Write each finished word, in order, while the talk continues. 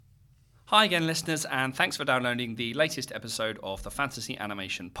Hi again, listeners, and thanks for downloading the latest episode of the Fantasy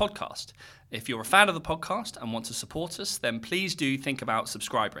Animation Podcast. If you're a fan of the podcast and want to support us, then please do think about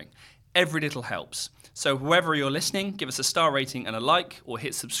subscribing. Every little helps. So wherever you're listening, give us a star rating and a like, or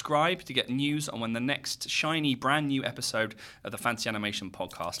hit subscribe to get news on when the next shiny, brand new episode of the Fantasy Animation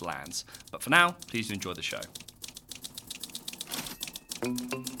Podcast lands. But for now, please do enjoy the show.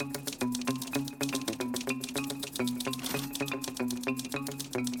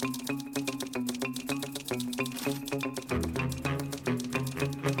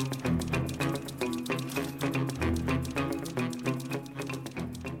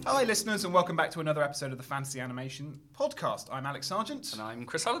 Hi listeners, and welcome back to another episode of the Fantasy Animation Podcast. I'm Alex Sargent. And I'm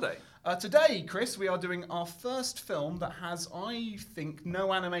Chris Holliday. Today, Chris, we are doing our first film that has, I think,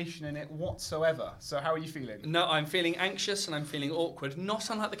 no animation in it whatsoever. So how are you feeling? No, I'm feeling anxious and I'm feeling awkward. Not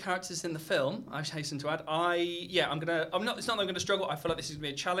unlike the characters in the film, I hasten to add. It's not that I'm going to struggle. I feel like this is going to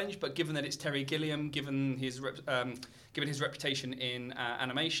be a challenge, but given that it's Terry Gilliam, given his reputation in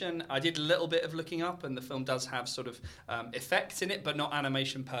animation, I did a little bit of looking up, and the film does have sort of effects in it, but not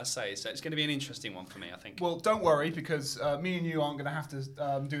animation per se. So it's going to be an interesting one for me, I think. Well, don't worry, because me and you aren't going to have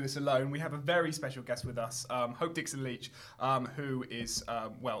to do this alone. We have a very special guest with us, Hope Dixon-Leach, who is,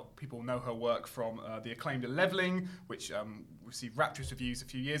 people know her work from the acclaimed Leveling, which received rapturous reviews a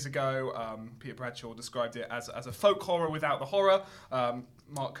few years ago. Peter Bradshaw described it as a folk horror without the horror.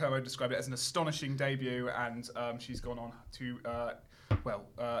 Mark Kermode described it as an astonishing debut, and she's gone on to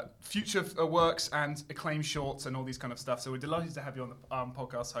future works and acclaimed shorts and all these kind of stuff. So we're delighted to have you on the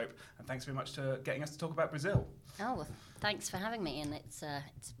podcast, Hope, and thanks very much for getting us to talk about Brazil. Oh, well, thanks for having me, and it's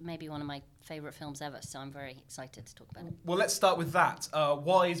maybe one of my favourite films ever, so I'm very excited to talk about it. Well, let's start with that.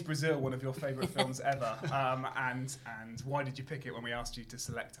 Why is Brazil one of your favourite films ever, and why did you pick it when we asked you to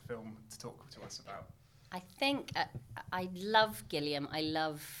select a film to talk to us about? I think I love Gilliam, I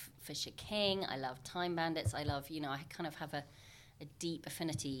love Fisher King, I love Time Bandits, I kind of have a deep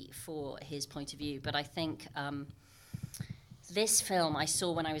affinity for his point of view, but I think this film I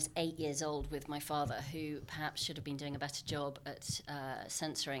saw when I was 8 years old with my father, who perhaps should have been doing a better job at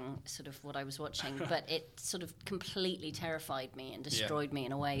censoring sort of what I was watching, but it sort of completely terrified me and destroyed me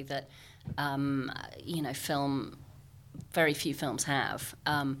in a way that, very few films have.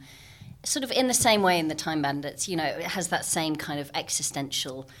 Sort of in the same way in the Time Bandits, it has that same kind of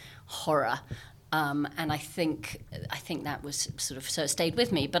existential horror. And I think that was sort of, so it stayed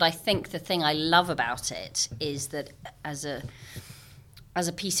with me. But I think the thing I love about it is that as a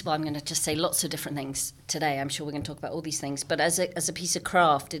piece of, I'm going to just say lots of different things today. I'm sure we're going to talk about all these things. But as a piece of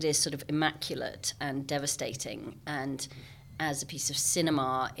craft, it is sort of immaculate and devastating. And as a piece of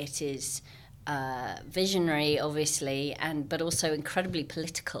cinema, it is visionary, obviously, but also incredibly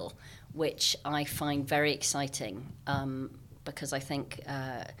political, which I find very exciting because I think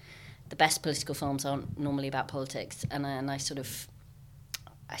the best political films aren't normally about politics, and I sort of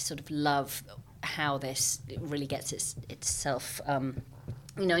love how this really gets itself,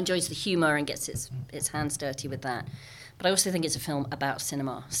 enjoys the humour and gets its hands dirty with that. But I also think it's a film about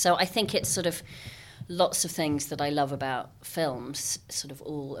cinema. So I think it's sort of lots of things that I love about films sort of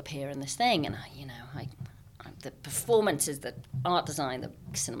all appear in this thing, and the performances, the art design, the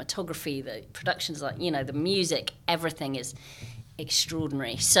cinematography, the production design, the music, everything is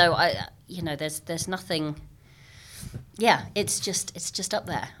extraordinary. So there's nothing. Yeah, it's just up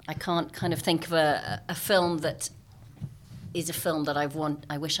there. I can't kind of think of a film that is a film that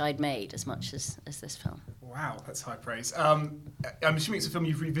I wish I'd made as much as this film. Wow, that's high praise. I'm assuming it's a film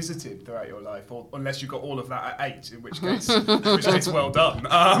you've revisited throughout your life, or unless you got all of that at 8, in which case, well done.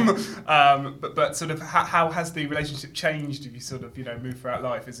 But sort of, how has the relationship changed? Have you sort of, moved throughout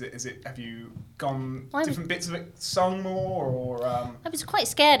life? Have you gone different bits of it sung more, or? I was quite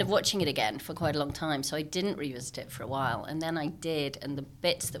scared of watching it again for quite a long time, so I didn't revisit it for a while, and then I did, and the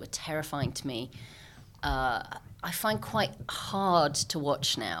bits that were terrifying to me, I find quite hard to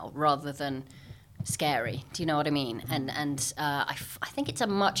watch now, rather than scary. Do you know what I mean? And I think it's a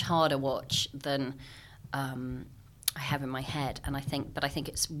much harder watch than I have in my head, and I think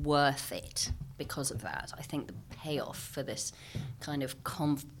it's worth it because of that. I think the payoff for this kind of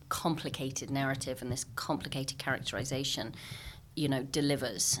complicated narrative and this complicated characterization,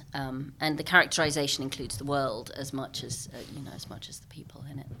 delivers. And the characterization includes the world as much as the people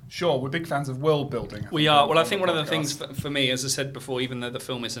in it. Sure, we're big fans of world building. We are. Well, I think one of the things for me, as I said before, even though the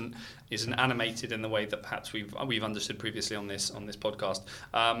film isn't animated in the way that perhaps we've understood previously on this podcast,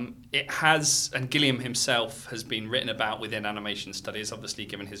 it has, and Gilliam himself has been written about within animation studies, obviously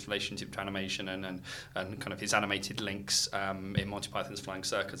given his relationship to animation and kind of his animated links in Monty Python's Flying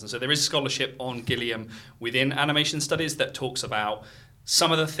Circus. And so there is scholarship on Gilliam within animation studies that talks about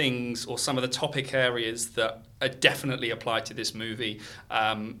some of the things or some of the topic areas that are definitely applied to this movie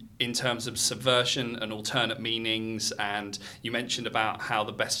in terms of subversion and alternate meanings. And you mentioned about how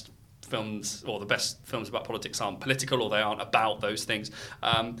the best films about politics aren't political, or they aren't about those things.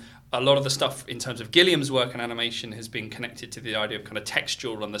 A lot of the stuff in terms of Gilliam's work in animation has been connected to the idea of kind of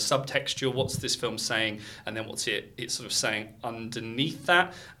textual and the subtextual. What's this film saying? And then what's it sort of saying underneath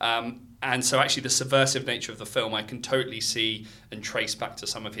that? And so actually the subversive nature of the film I can totally see and trace back to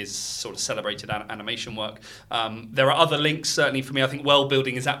some of his sort of celebrated animation work. There are other links, certainly for me. I think world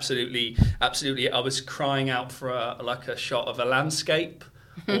building is absolutely. I was crying out for a shot of a landscape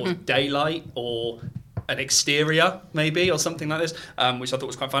or daylight or an exterior maybe or something like this, which I thought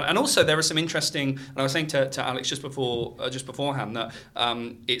was quite fun. And also there are some interesting, and I was saying to Alex just beforehand that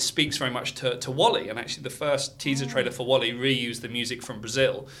it speaks very much to WALL-E, and actually the first teaser trailer for WALL-E reused the music from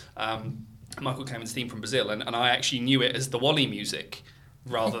Brazil, Michael Camen's theme from Brazil, and I actually knew it as the WALL-E music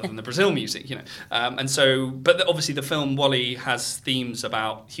rather than the Brazil music, and so, but obviously the film WALL-E has themes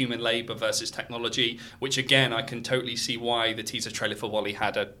about human labour versus technology, which again I can totally see why the teaser trailer for WALL-E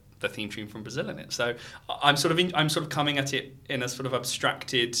had the theme tune from Brazil in it. So I'm sort of coming at it in a sort of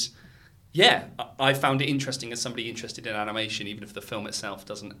abstracted. Yeah, I found it interesting as somebody interested in animation, even if the film itself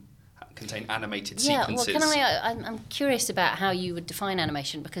doesn't contain animated sequences. Yeah, well, I'm curious about how you would define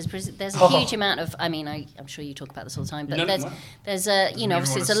animation, because there's a huge amount of. I mean, I'm sure you talk about this all the time, but there's a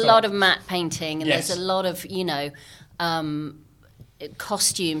obviously there's a lot of matte painting, and there's a lot of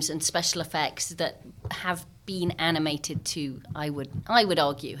costumes and special effects that have been animated to, I would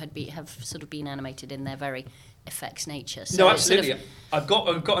argue, have sort of been animated in their very effects nature. So no, absolutely. I've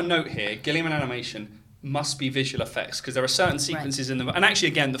got a note here. Gilliam and animation must be visual effects, because there are certain sequences in the, and actually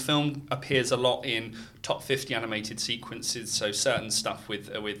again the film appears a lot in top 50 animated sequences. So certain stuff with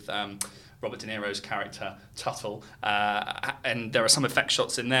Robert De Niro's character Tuttle, and there are some effect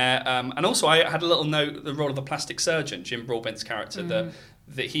shots in there. And also I had a little note, the role of the plastic surgeon, Jim Broadbent's character,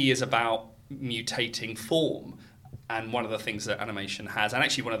 that he is about mutating form. And one of the things that animation has, and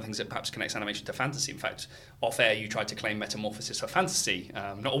actually one of the things that perhaps connects animation to fantasy, in fact, off air you tried to claim metamorphosis for fantasy,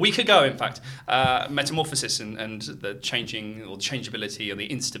 not a week ago, in fact, metamorphosis and the changing or the changeability or the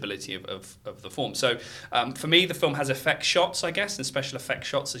instability of the form. So for me, the film has effect shots, I guess, and special effect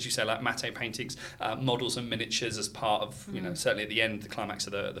shots, as you say, like matte paintings, models and miniatures as part of, certainly at the end, the climax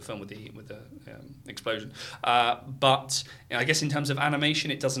of the film with the explosion. But I guess in terms of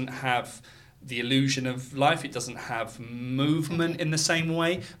animation, it doesn't have the illusion of life, it doesn't have movement in the same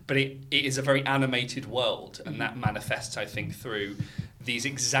way, but it is a very animated world, and that manifests, I think, through these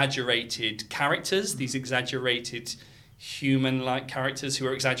exaggerated characters, these exaggerated human-like characters who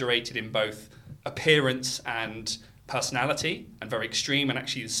are exaggerated in both appearance and personality, and very extreme, and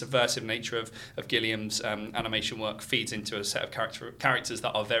actually the subversive nature of Gilliam's animation work feeds into a set of characters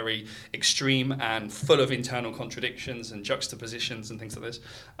that are very extreme and full of internal contradictions and juxtapositions and things like this.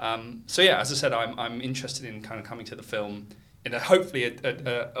 So yeah, as I said, I'm interested in kind of coming to the film in hopefully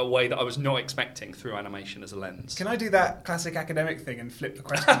a way that I was not expecting, through animation as a lens. Can I do that classic academic thing and flip the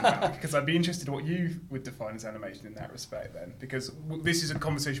question back? Because I'd be interested in what you would define as animation in that respect then. Because this is a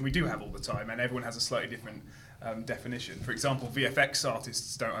conversation we do have all the time, and everyone has a slightly different definition. For example, VFX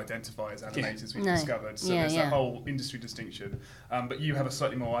artists don't identify as animators, we've discovered. So there's a whole industry distinction. But you have a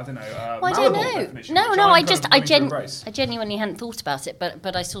slightly more, malleable definition. I genuinely hadn't thought about it,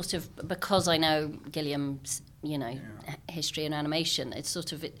 but I sort of, because I know Gilliam's history in animation, it's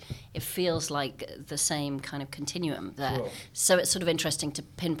sort of it feels like the same kind of continuum there. Sure. So it's sort of interesting to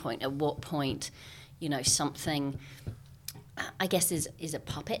pinpoint at what point something, I guess, is a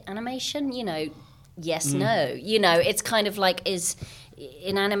puppet animation, yes, no, it's kind of like, is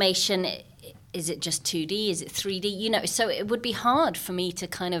in animation, is it just 2D, is it 3D, so it would be hard for me to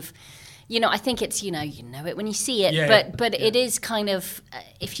kind of, I think it's, you know it when you see it, but it is kind of,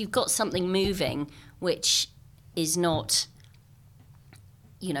 if you've got something moving which is not,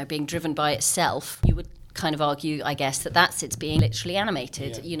 being driven by itself, you would kind of argue, I guess, it's being literally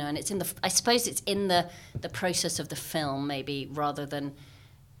animated, and it's I suppose it's in the process of the film, maybe, rather than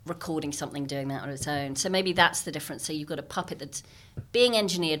recording something doing that on its own. So maybe that's the difference. So you've got a puppet that's being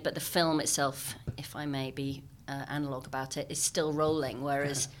engineered, but the film itself, if I may be analog about it, is still rolling,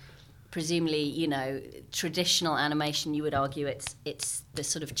 whereas presumably, traditional animation, you would argue it's the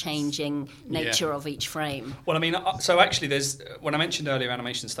sort of changing nature of each frame. Well, I mean, so actually there's, when I mentioned earlier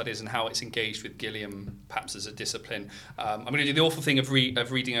animation studies and how it's engaged with Gilliam perhaps as a discipline, I'm going to do the awful thing of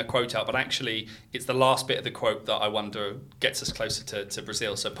reading a quote out, but actually it's the last bit of the quote that I wonder gets us closer to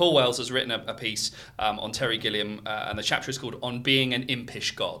Brazil. So Paul Wells has written a piece on Terry Gilliam, and the chapter is called On Being an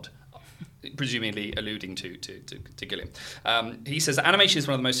Impish God. presumably alluding to Gilliam. He says that animation is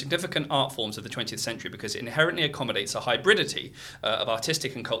one of the most significant art forms of the 20th century because it inherently accommodates a hybridity of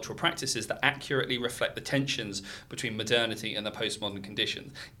artistic and cultural practices that accurately reflect the tensions between modernity and the postmodern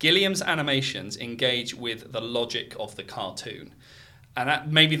conditions. Gilliam's animations engage with the logic of the cartoon.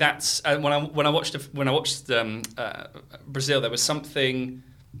 And maybe that's when I watched Brazil, there was something,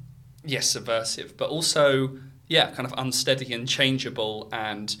 yes, subversive, but also kind of unsteady and changeable,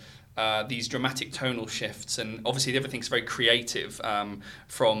 and these dramatic tonal shifts, and obviously everything's very creative,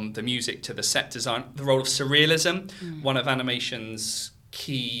 from the music to the set design. The role of surrealism, one of animation's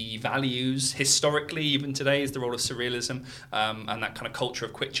key values historically, even today, is the role of surrealism, and that kind of culture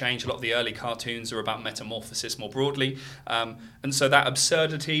of quick change. A lot of the early cartoons are about metamorphosis more broadly, and so that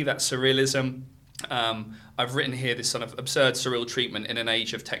absurdity, that surrealism, I've written here this sort of absurd surreal treatment in an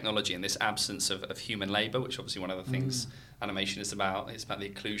age of technology and this absence of human labour, which obviously one of the things animation is about. It's about the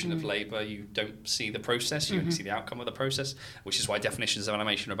occlusion of labour. You don't see the process, you only see the outcome of the process, which is why definitions of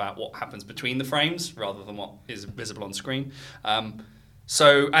animation are about what happens between the frames rather than what is visible on screen.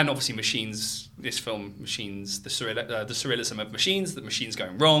 So, and obviously machines, this film, machines, the surrealism of machines, the machines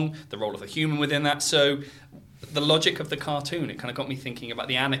going wrong, the role of the human within that. So the logic of the cartoon, it kind of got me thinking about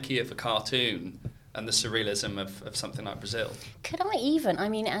the anarchy of a cartoon and the surrealism of something like Brazil.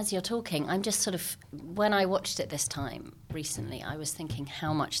 As you're talking, I'm just sort of, when I watched it this time recently, I was thinking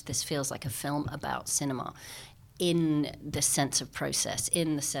how much this feels like a film about cinema, in the sense of process,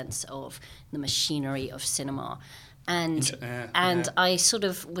 in the sense of the machinery of cinema. And I sort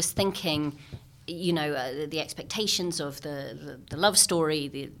of was thinking, the expectations of the love story,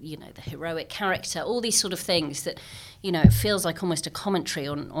 the heroic character, all these sort of things that, it feels like almost a commentary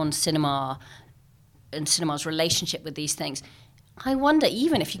on cinema and cinema's relationship with these things. I wonder,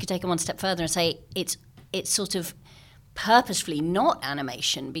 even if you could take it one step further and say it's sort of purposefully not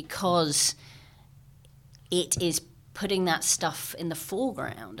animation because it is putting that stuff in the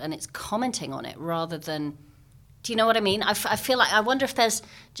foreground and it's commenting on it rather than... Do you know what I mean? I feel like, I wonder if there's,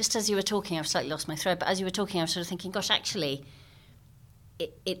 just as you were talking, I've slightly lost my thread, but as you were talking, I was sort of thinking, gosh, actually,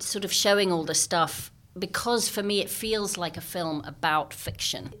 it's sort of showing all this stuff, because for me it feels like a film about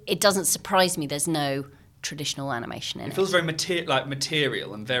fiction. It doesn't surprise me there's no traditional animation in it. It feels very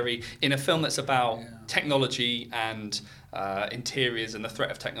material and very, in a film that's about technology and interiors and the threat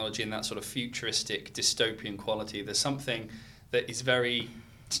of technology and that sort of futuristic dystopian quality, there's something that is very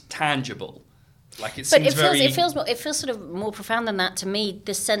tangible. Like it feels sort of more profound than that to me.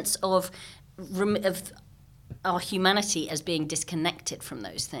 The sense of our humanity as being disconnected from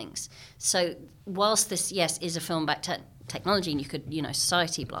those things. So whilst this, yes, is a film about technology, and you could,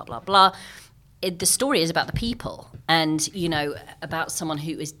 society, blah blah blah. The story is about the people, and about someone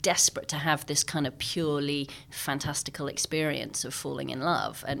who is desperate to have this kind of purely fantastical experience of falling in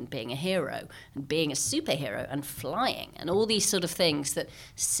love and being a hero and being a superhero and flying and all these sort of things that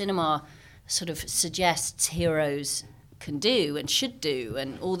cinema sort of suggests heroes can do and should do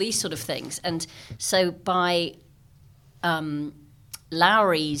and all these sort of things. And so by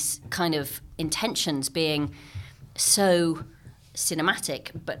Lowery's kind of intentions being so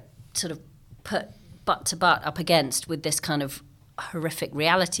cinematic but sort of put butt to butt up against with this kind of horrific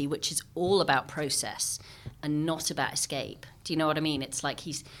reality, which is all about process and not about escape. Do you know what I mean? It's like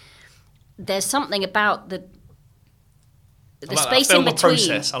there's something about the space in between.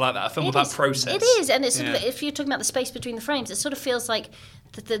 Process. I like that. A film about process. It is, and it's sort of, if you're talking about the space between the frames, it sort of feels like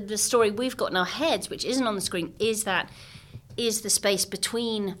the story we've got in our heads, which isn't on the screen, is the space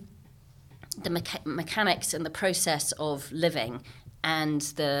between the mechanics and the process of living and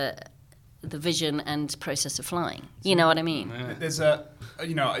the vision and process of flying. You know what I mean? Yeah. There's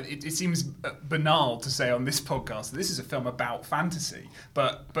it seems banal to say on this podcast that this is a film about fantasy,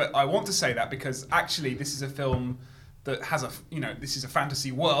 but I want to say that because actually this is a film that has this is a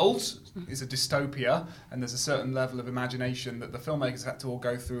fantasy world, is a dystopia, and there's a certain level of imagination that the filmmakers had to all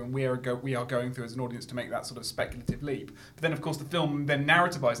go through, and we are going through as an audience to make that sort of speculative leap. But then, of course, the film then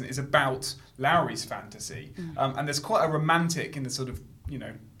narrativizing it is about Lowery's fantasy, and there's quite a romantic, in the sort of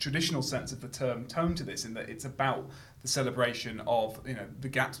traditional sense of the term, tone to this, in that it's about the celebration of the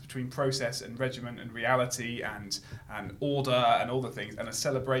gaps between process and regiment and reality and order and all the things, and a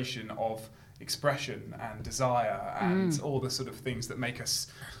celebration of expression and desire and all the sort of things that make us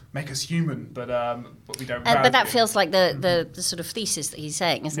human, but we don't. But that feels like the sort of thesis that he's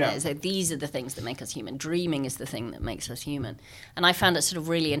saying, isn't it? Is that these are the things that make us human. Dreaming is the thing that makes us human. And I found it sort of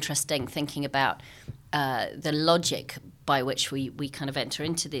really interesting thinking about the logic by which we kind of enter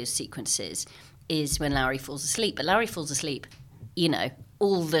into those sequences is when Lowery falls asleep. But Lowery falls asleep you know,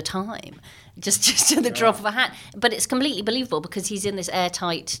 all the time, just at the drop of a hat. But it's completely believable because he's in this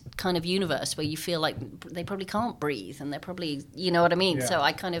airtight kind of universe where you feel like they probably can't breathe and they're probably, you know what I mean? Yeah. So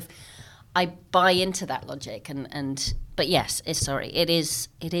I buy into that logic but yes, it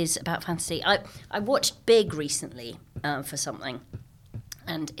is about fantasy. I watched Big recently for something,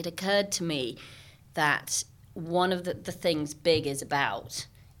 and it occurred to me that one of the things Big is about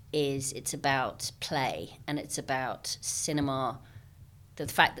is it's about play, and it's about cinema, the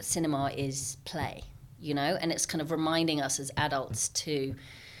fact that cinema is play, you know, and it's kind of reminding us as adults to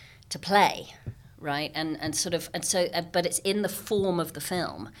play, right? But it's in the form of the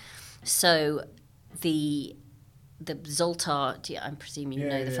film. So the Zoltar, I'm presuming you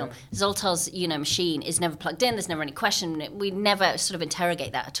know the film. Zoltar's, you know, machine is never plugged in. There's never any question. We never sort of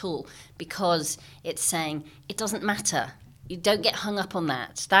interrogate that at all because it's saying it doesn't matter. You don't get hung up on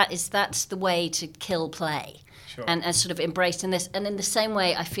that. That's the way to kill play, Sure. and sort of embraced in this. And in the same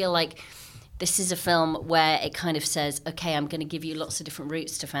way, I feel like this is a film where it kind of says, okay, I'm going to give you lots of different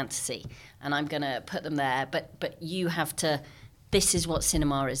routes to fantasy, and I'm going to put them there. But you have to. This is what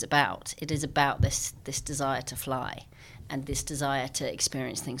cinema is about. It is about this desire to fly and this desire to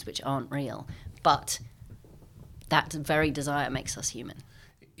experience things which aren't real. But that very desire makes us human.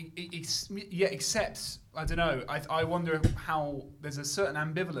 Except, I don't know, I wonder how there's a certain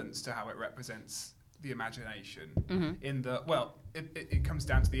ambivalence to how it represents the imagination in the, well, it comes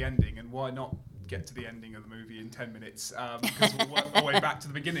down to the ending, and why not get to the ending of the movie in 10 minutes because we'll work our way back to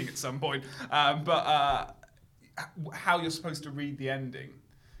the beginning at some point. How you're supposed to read the ending,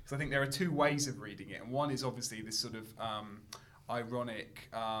 because I think there are two ways of reading it, and one is obviously this sort of ironic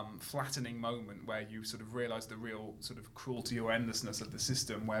flattening moment where you sort of realise the real sort of cruelty or endlessness of the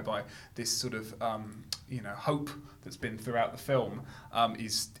system, whereby this sort of hope that's been throughout the film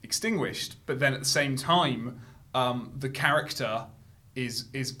is extinguished, but then at the same time the character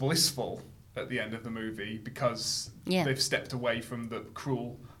is blissful at the end of the movie because they've stepped away from the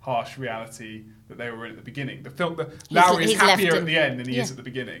cruel, harsh reality that they were in at the beginning. Lowry is happier at the end than he is at the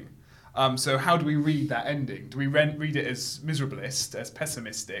beginning. So how do we read that ending? Do we read it as miserablist, as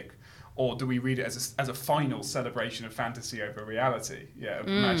pessimistic, or do we read it as a final celebration of fantasy over reality? Of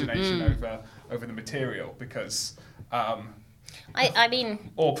imagination over the material? Because I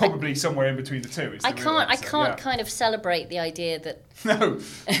mean, or probably somewhere in between the two. I can't kind of celebrate the idea that. No.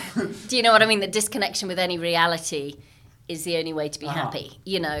 Do you know what I mean? That disconnection with any reality is the only way to be happy.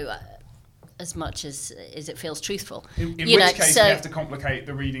 You know, as much as it feels truthful. In which case, we have to complicate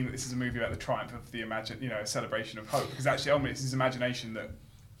the reading that this is a movie about the triumph of the a celebration of hope. Because actually, ultimately, it's his imagination that.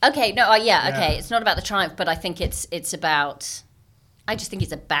 Okay. No. Okay. It's not about the triumph, but I think it's about. I just think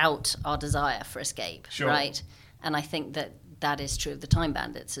it's about our desire for escape, right? And I think that is true of the Time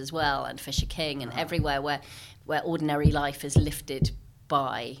Bandits as well, and Fisher King, and everywhere where ordinary life is lifted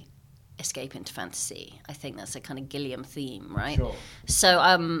by escape into fantasy. I think that's a kind of Gilliam theme, right? Sure.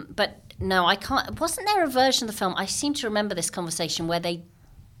 So, but no, I can't. Wasn't there a version of the film? I seem to remember this conversation where they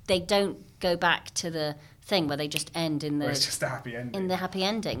don't go back to the thing, where they just end in the. Where it's just a happy ending. In the happy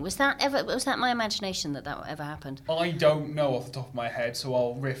ending. Was that my imagination that ever happened? I don't know off the top of my head, so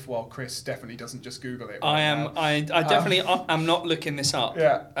I'll riff while Chris definitely doesn't just Google it. I definitely am not looking this up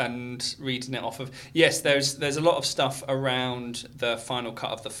and reading it off of. Yes, there's a lot of stuff around the final cut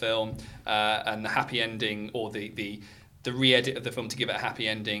of the film and the happy ending, or the re-edit of the film to give it a happy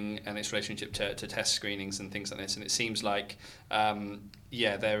ending and its relationship to test screenings and things like this. And it seems like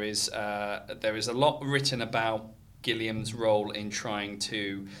there is a lot written about Gilliam's role in trying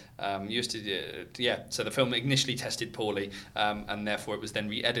to so the film initially tested poorly, and therefore it was then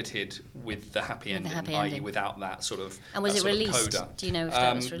re-edited with the happy ending, i.e. without that sort of. And was it released? Coda. Do you know if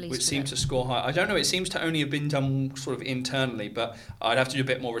that was released? Which seemed to score high. I don't know. It seems to only have been done sort of internally, but I'd have to do a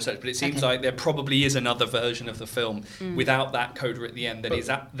bit more research. But it seems like there probably is another version of the film without that coda at the end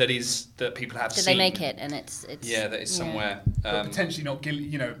that people have seen. Did they make it? And it's that is somewhere. But potentially not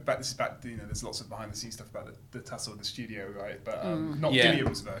Gilliam. There's lots of behind the scenes stuff about the tussle in the studio, right? But not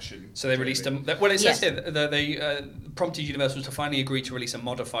Gilliam's version. So they released it says here that they prompted Universal to finally agree to release a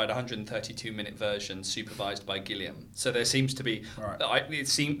modified 132-minute version supervised by Gilliam. So there seems to be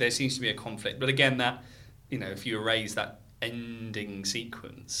there seems to be a conflict. But again, that if you erase that ending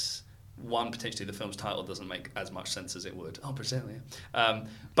sequence, potentially the film's title doesn't make as much sense as it would. Oh, Brazil, yeah.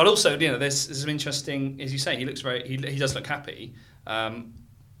 But also, there's some interesting, as you say, he looks he does look happy.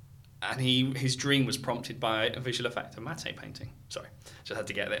 And his dream was prompted by a visual effect, a matte painting. Sorry, just had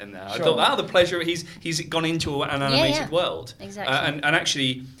to get that in there. Sure. I thought, the pleasure, he's gone into an animated world. Exactly. And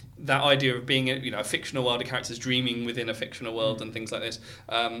actually, that idea of being a fictional world, of characters dreaming within a fictional world and things like this,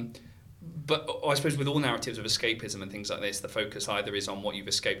 But I suppose with all narratives of escapism and things like this, the focus either is on what you've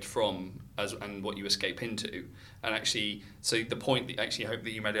escaped from and what you escape into. And actually, so the point that actually I hope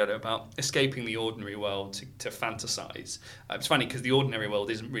that you made earlier about escaping the ordinary world to fantasize. It's funny because the ordinary world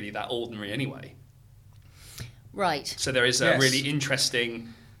isn't really that ordinary anyway. Right. So there is a really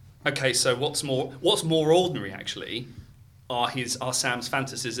interesting. Okay, so what's more ordinary actually are Sam's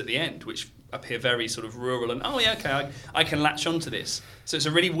fantasies at the end, which appear very sort of rural and I can latch onto this. So it's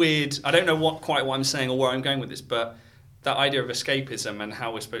a really weird. I don't know quite what I'm saying or where I'm going with this, but that idea of escapism and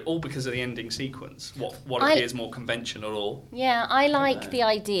how we're supposed, all because of the ending sequence. What appears more conventional or. Yeah, I like the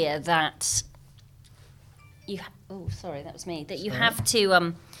idea that you. Sorry, that was me. That you have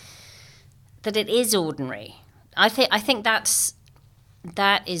to. That it is ordinary. I think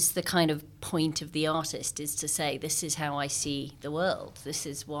that is the kind of point of the artist, is to say, this is how I see the world. This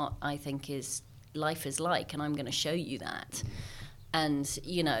is what I think life is like, and I'm going to show you that. And,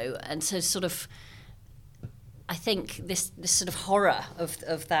 and so sort of, I think this sort of horror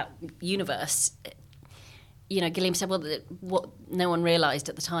of that universe, Gilliam said, well, what no one realised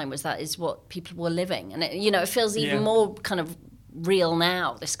at the time was that is what people were living. And, it feels even more kind of real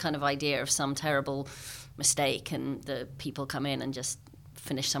now, this kind of idea of some terrible mistake and the people come in and just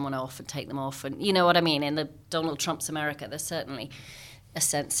finish someone off and take them off. And you know what I mean? In the Donald Trump's America, there's certainly a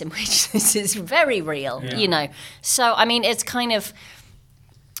sense in which this is very real, So, I mean, it's kind of,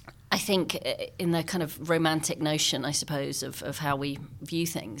 I think, in the kind of romantic notion, I suppose, of how we view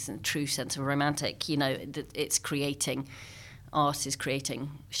things, in the true sense of romantic, that it's creating, art is creating,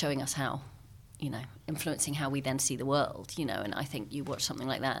 showing us how, influencing how we then see the world, and I think you watch something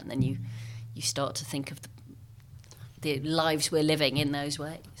like that and then you start to think of the lives we're living in those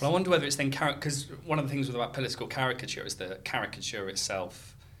ways. Well, I wonder whether it's then because one of the things about political caricature is the caricature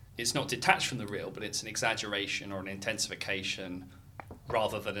itself. It's not detached from the real, but it's an exaggeration or an intensification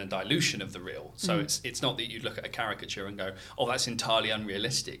rather than a dilution of the real. So it's not that you look at a caricature and go, oh, that's entirely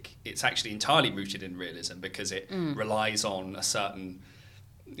unrealistic. It's actually entirely rooted in realism because it relies on a certain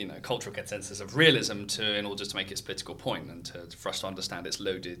cultural consensus of realism in order to make its political point and for us to understand its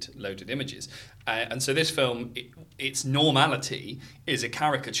loaded images. And so this film, its normality is a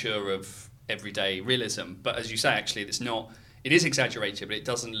caricature of everyday realism. But as you say, actually, it is exaggerated, but it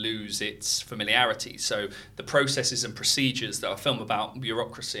doesn't lose its familiarity. So the processes and procedures that are a film about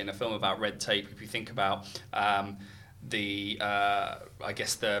bureaucracy and a film about red tape, if you think about the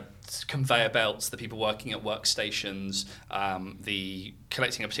conveyor belts, the people working at workstations, the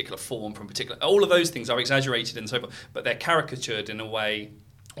collecting a particular form from all of those things are exaggerated and so forth, but they're caricatured in a way,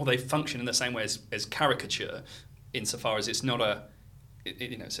 or they function in the same way as caricature, insofar as it's not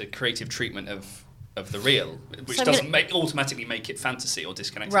it's a creative treatment of the real, which doesn't automatically make it fantasy or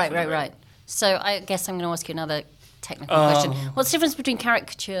disconnected. Right. So I guess I'm going to ask you another technical question. What's the difference between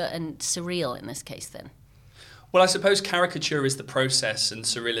caricature and surreal in this case, then? Well, I suppose caricature is the process and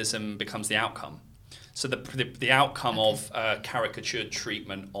surrealism becomes the outcome. So the outcome of caricatured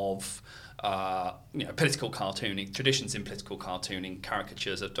treatment of political cartooning, traditions in political cartooning,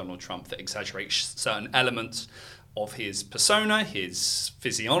 caricatures of Donald Trump that exaggerate certain elements of his persona, his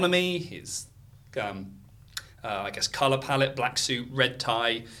physiognomy, his colour palette, black suit, red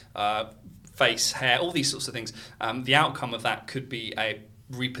tie, face, hair, all these sorts of things. The outcome of that could be a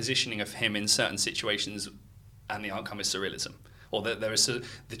repositioning of him in certain situations, and the outcome is surrealism. Or that there is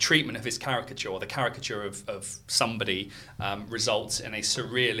the treatment of his caricature, or the caricature of somebody results in a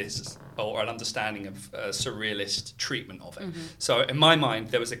surrealist or an understanding of a surrealist treatment of it. Mm-hmm. So in my mind,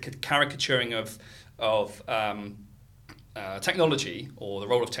 there was a caricaturing of technology, or the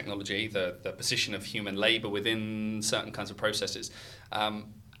role of technology, the position of human labour within certain kinds of processes.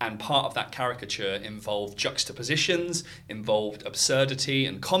 And part of that caricature involved juxtapositions, involved absurdity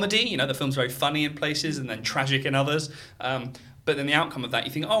and comedy. The film's very funny in places and then tragic in others. But then the outcome of that,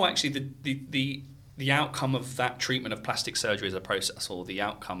 you think, oh, actually, the outcome of that treatment of plastic surgery as a process, or the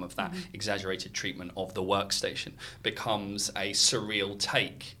outcome of that exaggerated treatment of the workstation, becomes a surreal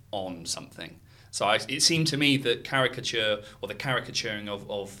take on something. So it seemed to me that caricature, or the caricaturing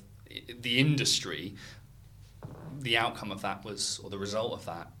of the industry, the outcome of that was, or the result of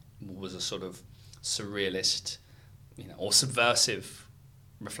that was a sort of surrealist, or subversive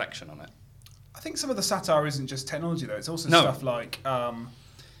reflection on it. I think some of the satire isn't just technology, though. It's also stuff like the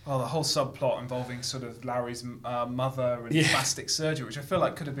whole subplot involving sort of Larry's mother and plastic surgery, which I feel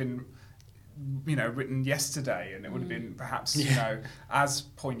like could have been written yesterday, and it would have been perhaps as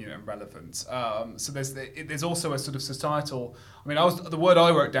poignant and relevant. So there's also a sort of societal. I mean, the word I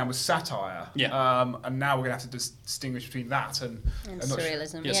wrote down was satire. Yeah. And now we're going to have to distinguish between that and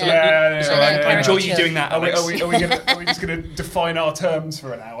surrealism. I enjoy you doing that. Are we just going to define our terms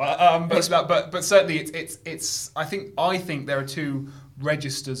for an hour? But certainly it's. I think there are two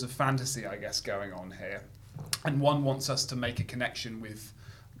registers of fantasy, I guess, going on here, and one wants us to make a connection with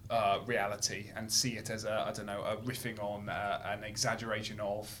reality and see it as a riffing on, an exaggeration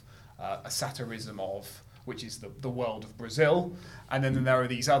of, a satirism of, which is the world of Brazil. And then there are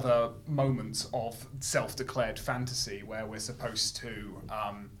these other moments of self-declared fantasy where we're supposed to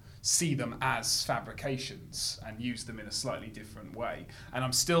see them as fabrications and use them in a slightly different way. And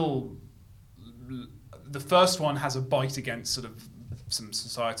the first one has a bite against sort of some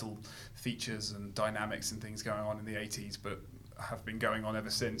societal features and dynamics and things going on in the 80s, but have been going on ever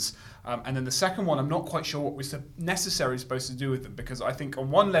since. And then the second one, I'm not quite sure what we're necessarily supposed to do with them, because I think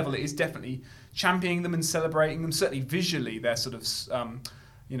on one level it is definitely championing them and celebrating them. Certainly visually, they're sort of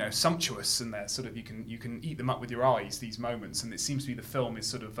sumptuous, and they're sort of you can eat them up with your eyes, these moments. And it seems to be the film is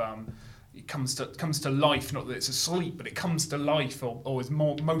sort of it comes to life. Not that it's asleep, but it comes to life or is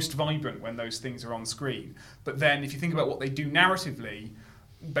most vibrant when those things are on screen. But then if you think about what they do narratively,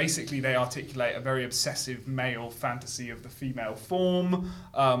 basically they articulate a very obsessive male fantasy of the female form,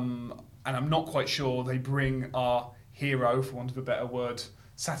 and I'm not quite sure they bring our hero, for want of a better word,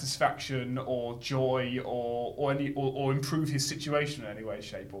 satisfaction or joy or improve his situation in any way,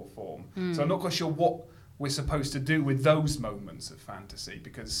 shape or form. So I'm not quite sure what we're supposed to do with those moments of fantasy,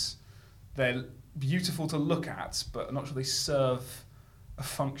 because they're beautiful to look at, but I'm not sure they serve a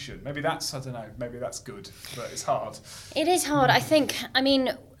function. Maybe that's, I don't know, maybe that's good, but it's hard. It is hard. I think, I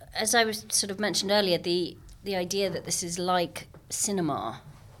mean, as I was sort of mentioned earlier, the idea that this is like cinema,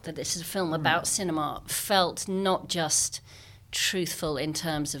 that this is a film about cinema, felt not just truthful in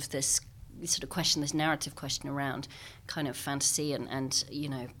terms of this sort of question, this narrative question around kind of fantasy and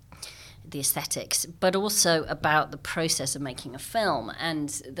the aesthetics, but also about the process of making a film and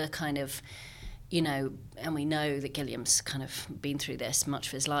the kind of, and we know that Gilliam's kind of been through this much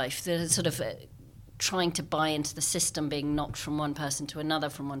of his life, the sort of trying to buy into the system, being knocked from one person to another,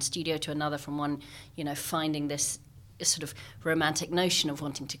 from one studio to another, from one, finding this sort of romantic notion of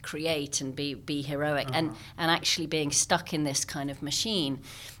wanting to create and be heroic, and actually being stuck in this kind of machine.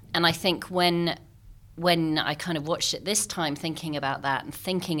 And I think when I kind of watched it this time, thinking about that and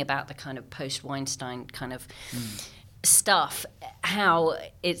thinking about the kind of post-Weinstein kind of stuff, how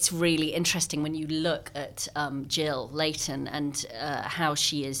it's really interesting when you look at Jill Layton and how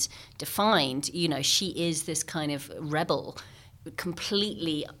she is defined. She is this kind of rebel,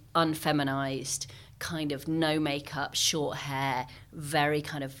 completely unfeminized, kind of no makeup, short hair, very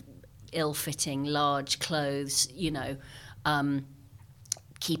kind of ill-fitting, large clothes,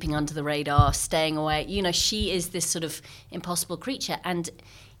 keeping under the radar, staying away. She is this sort of impossible creature. And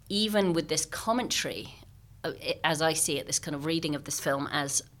even with this commentary, as I see it, this kind of reading of this film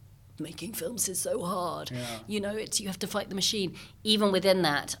as making films is so hard. Yeah. You have to fight the machine. Even within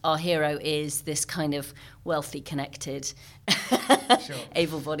that, our hero is this kind of wealthy, connected,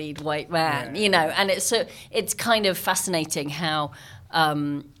 able-bodied white man. And it's kind of fascinating how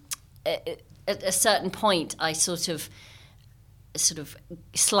at a certain point I sort of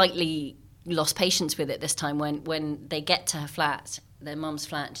slightly lost patience with it this time when they get to her flat, their mum's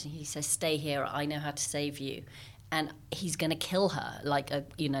flat, and he says, "Stay here, I know how to save you." And he's going to kill her,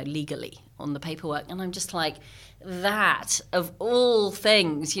 legally on the paperwork. And I'm just like, that, of all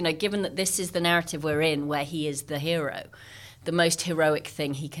things, given that this is the narrative we're in, where he is the hero, the most heroic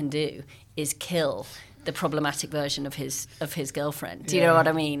thing he can do is kill the problematic version of his girlfriend. Do you know what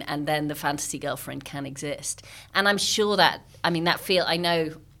I mean? And then the fantasy girlfriend can exist. And I'm sure that, I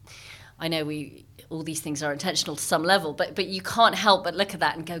know all these things are intentional to some level, but you can't help but look at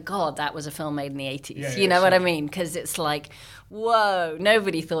that and go, God, that was a film made in the 80s. You know what I mean? Because it's like, whoa,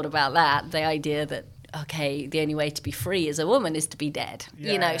 nobody thought about that. The idea that, okay, the only way to be free as a woman is to be dead.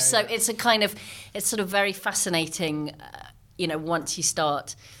 So it's a kind of, it's sort of very fascinating, once you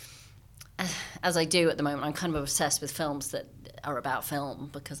start, as I do at the moment, I'm kind of obsessed with films that are about film,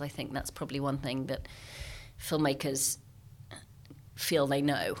 because I think that's probably one thing that filmmakers feel they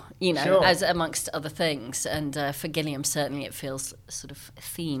know, as amongst other things. And for Gilliam, certainly it feels sort of a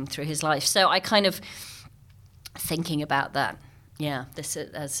theme through his life. So I kind of thinking about that. Yeah, this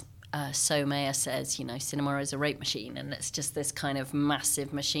as So Mayer says, cinema is a rape machine, and it's just this kind of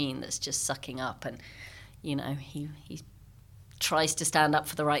massive machine that's just sucking up. And he tries to stand up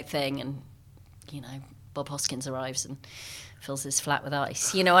for the right thing, and Bob Hoskins arrives and fills his flat with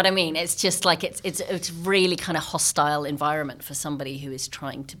ice. You know what I mean? It's just like it's really kind of hostile environment for somebody who is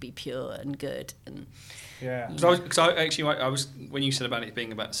trying to be pure and good. And Yeah. Because I was when you said about it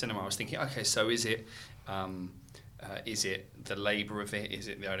being about cinema, I was thinking, okay, so is it the labour of it? Is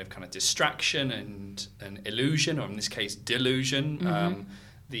it the idea of kind of distraction and illusion, or in this case, delusion?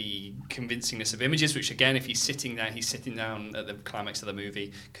 The convincingness of images, which again, if he's sitting down at the climax of the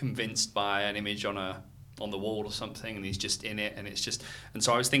movie, convinced by an image on the wall or something, and he's just in it, and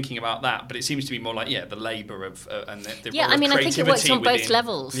so I was thinking about that, but it seems to be more like the labour of and the yeah, role I mean, of I think it works on creativity both within.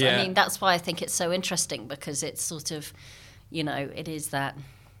 levels. Yeah. I mean, that's why I think it's so interesting, because it's sort of, it is that.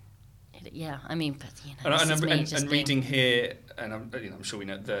 Yeah, I mean, but and reading here, and I'm sure we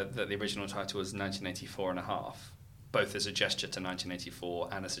know that the original title was 1984 and a half, both as a gesture to 1984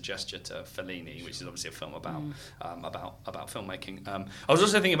 and as a gesture to Fellini, which is obviously a film about filmmaking. I was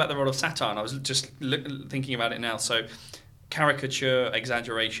also thinking about the role of satire, and I was just thinking about it now. So, caricature,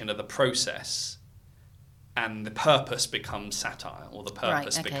 exaggeration of the process, and the purpose becomes satire, or the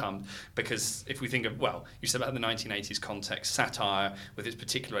purpose becomes, because if we think of, you said about the 1980s context, satire with its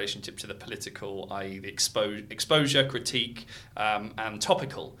particular relationship to the political, i.e. the exposure, critique, and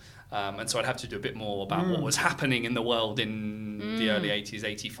topical. And so I'd have to do a bit more about what was happening in the world in the early 80s,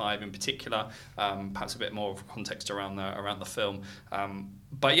 85 in particular, perhaps a bit more of context around the film.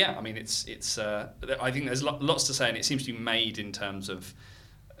 But yeah, I mean, it's I think there's lots to say, and it seems to be made in terms of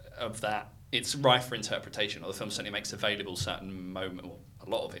that. It's rife for interpretation, or the film certainly makes available certain moment. Well, a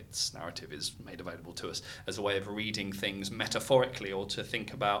lot of its narrative is made available to us as a way of reading things metaphorically, or to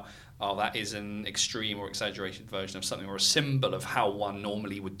think about, that is an extreme or exaggerated version of something, or a symbol of how one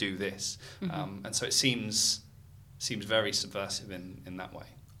normally would do this. And so it seems very subversive in that way.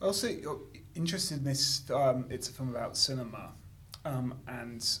 Also, interested in this. It's a film about cinema.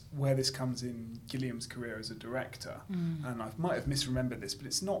 And where this comes in Gilliam's career as a director, and I might have misremembered this, but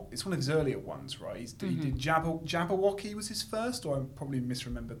it's not. It's one of his earlier ones, right? He did Jabberwocky was his first, or I probably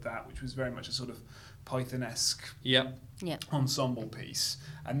misremembered that, which was very much a sort of Python-esque ensemble piece.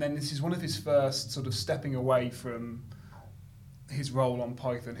 And then this is one of his first sort of stepping away from his role on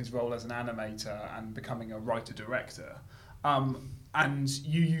Python, his role as an animator, and becoming a writer-director. And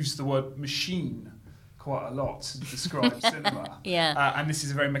you use the word machine quite a lot to describe cinema. And this is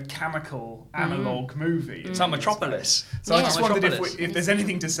a very mechanical, analog movie. It's like Metropolis. So I just wondered if there's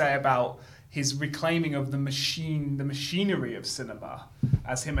anything to say about his reclaiming of the machinery of cinema,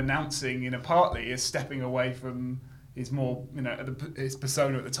 as him announcing, partly is stepping away from his more, his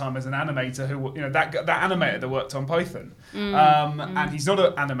persona at the time as an animator who, that animator that worked on Python. And he's not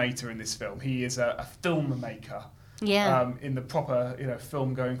an animator in this film. He is a filmmaker. In the proper,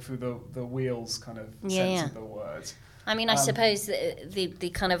 film going through the wheels kind of sense of the word. I mean, I suppose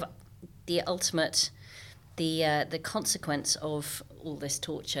the kind of the ultimate, the consequence of all this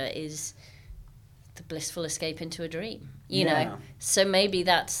torture is the blissful escape into a dream. You know, so maybe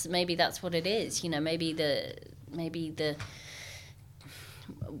that's what it is. Maybe the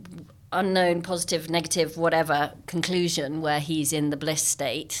unknown, positive, negative, whatever conclusion where he's in the bliss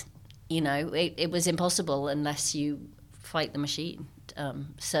state. It was impossible unless you fight the machine.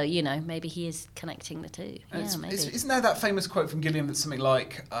 So, maybe he is connecting the two. Maybe. Isn't there that famous quote from Gilliam that's something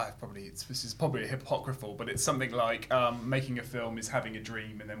like, this is probably apocryphal, but it's something like, making a film is having a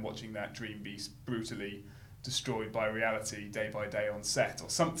dream and then watching that dream be brutally destroyed by reality day by day on set, or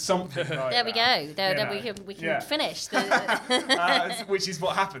something like that. There we go. There we can finish. Which is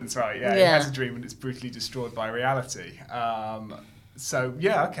what happens, right? He has a dream and it's brutally destroyed by reality. So so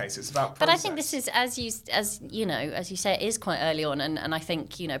it's about process. But I think this is, as you say, it is quite early on, and I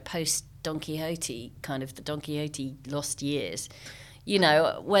think post Don Quixote, kind of the Don Quixote lost years.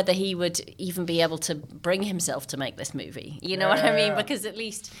 Whether he would even be able to bring himself to make this movie. You know what I mean? Because at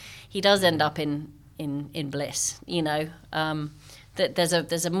least he does end up in bliss. That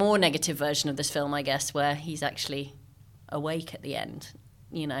there's a more negative version of this film, I guess, where he's actually awake at the end.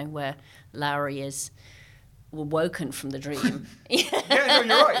 Where Lowry is woken from the dream. You're right.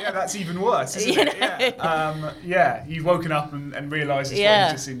 Yeah, that's even worse, isn't it? You've woken up and realised what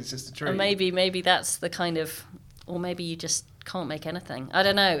you've just seen is just a dream. Or maybe that's the kind of, or maybe you just can't make anything. I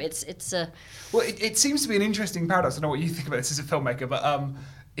don't know. It's a. Well, it seems to be an interesting paradox. I don't know what you think about this as a filmmaker, but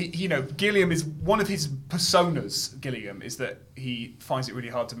Gilliam is one of his personas. Gilliam is that he finds it really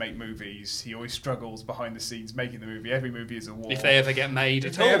hard to make movies. He always struggles behind the scenes making the movie. Every movie is a war. If they ever get made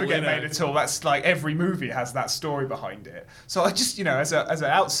at all. That's like every movie has that story behind it. So I just, as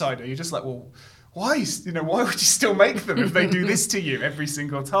an outsider, you're just like, well, why would you still make them if they do this to you every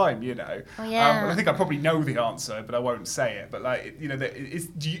single time? Oh, yeah. I think I probably know the answer, but I won't say it. But like,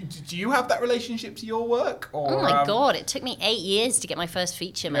 do you have that relationship to your work? Or, oh my God, it took me 8 years to get my first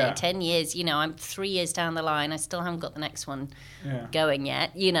feature made. Yeah. 10 years. I'm 3 years down the line. I still haven't got the next one Yeah. going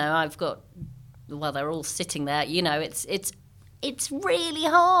yet. I've got. Well, they're all sitting there. It's really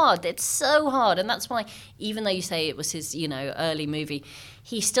hard. It's so hard. And that's why, even though you say it was his, early movie,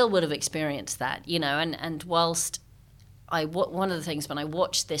 he still would have experienced that, and whilst one of the things when I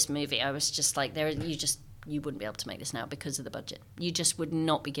watched this movie, I was just like, you wouldn't be able to make this now because of the budget. You just would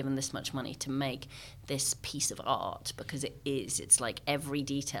not be given this much money to make this piece of art, because it's like every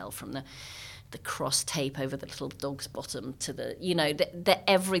detail from the cross tape over the little dog's bottom to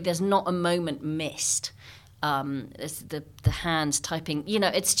there's not a moment missed. There's the hands typing,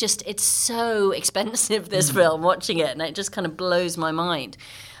 it's so expensive, this film, watching it, and it just kind of blows my mind.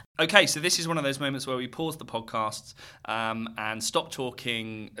 Okay, so this is one of those moments where we pause the podcast and stop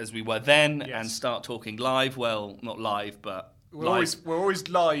talking as we were then and start talking live. Well, not live, but we're always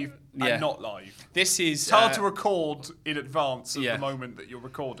live and not live. This is... It's hard to record in advance of Yeah. the moment that you're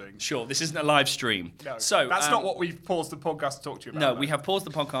recording. Sure, this isn't a live stream. No, so that's not what we've paused the podcast to talk to you about. No, though. we have paused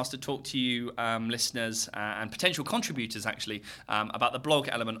the podcast to talk to you, listeners and potential contributors, actually, about the blog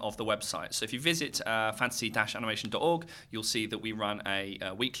element of the website. So if you visit fantasy-animation.org, you'll see that we run a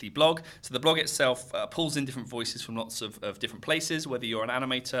weekly blog. So the blog itself pulls in different voices from lots of different places, whether you're an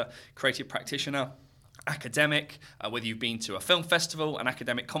animator, creative practitioner, academic, whether you've been to a film festival, an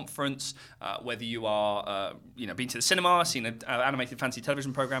academic conference, whether you are, been to the cinema, seen an animated fantasy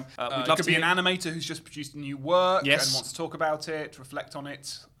television program. We'd love could to be an animator who's just produced new work Yes. and wants to talk about it, reflect on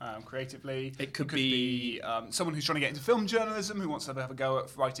it creatively. It could be someone who's trying to get into film journalism, who wants to have a go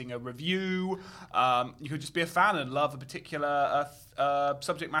at writing a review. You could just be a fan and love a particular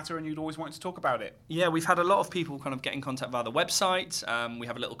subject matter, and you'd always want to talk about it. Yeah, we've had a lot of people kind of get in contact via the website. We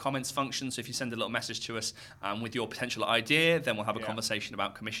have a little comments function, so if you send a little message to us with your potential idea, then we'll have a conversation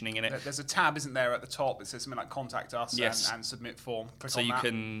about commissioning in it. There's a tab, isn't there, at the top that says something like contact us Yes. and submit form. Click So on you that.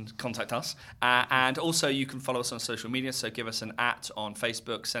 can contact us. And also you can follow us on social media, so give us an @ on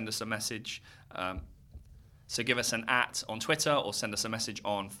Facebook, send us a message. So give us an @ on Twitter or send us a message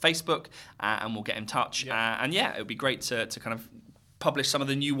on Facebook and we'll get in touch. Yeah. It would be great to kind of publish some of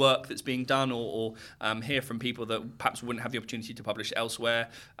the new work that's being done or hear from people that perhaps wouldn't have the opportunity to publish elsewhere.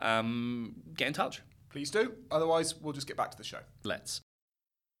 Get in touch. Please do. Otherwise, we'll just get back to the show. Let's.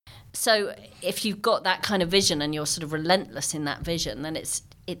 So if you've got that kind of vision and you're sort of relentless in that vision, then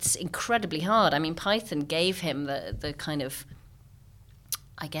it's incredibly hard. I mean, Python gave him the kind of,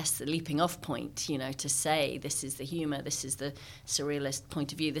 I guess, the leaping off point, to say this is the humour, this is the surrealist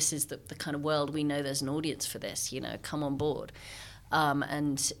point of view, this is the kind of world we know there's an audience for this, come on board. I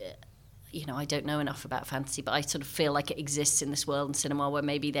don't know enough about fantasy, but I sort of feel like it exists in this world in cinema where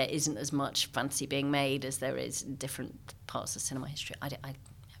maybe there isn't as much fantasy being made as there is in different parts of cinema history. I have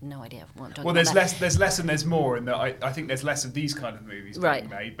no idea what I'm talking Well, about. there's less and there's more, in that I think there's less of these kind of movies being Right.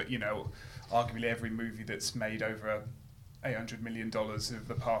 made, but arguably every movie that's made over $800 million of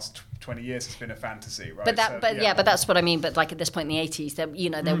the past 20 years has been a fantasy, right? But that's what I mean. But like at this point in the 80s,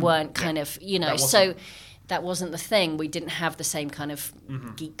 there weren't kind of, That so wasn't- that wasn't the thing. We didn't have the same kind of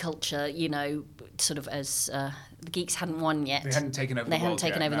geek culture, sort of as the geeks hadn't won yet. They hadn't taken over They the hadn't world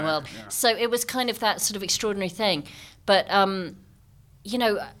taken yet, over the no, world. yeah. So it was kind of that sort of extraordinary thing. But,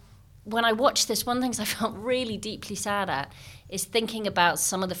 when I watched this, one of the things I felt really deeply sad at is thinking about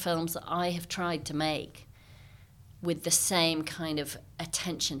some of the films that I have tried to make with the same kind of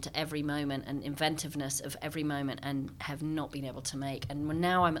attention to every moment and inventiveness of every moment and have not been able to make. And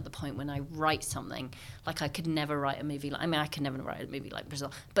now I'm at the point when I write something, like I could never write a movie I could never write a movie like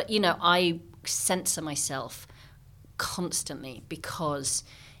Brazil. But, I censor myself constantly because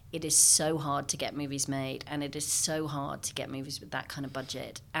it is so hard to get movies made and it is so hard to get movies with that kind of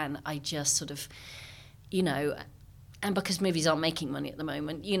budget. And I just sort of, and because movies aren't making money at the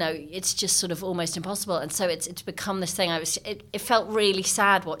moment, it's just sort of almost impossible. And so it's become this thing. It felt really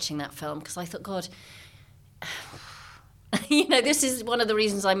sad watching that film because I thought, God, this is one of the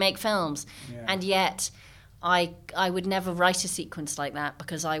reasons I make films. Yeah. And yet I would never write a sequence like that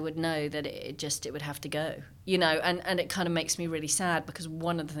because I would know that it would have to go, and it kind of makes me really sad because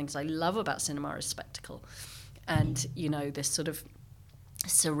one of the things I love about cinema is spectacle and, this sort of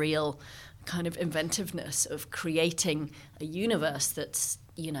surreal kind of inventiveness of creating a universe that's,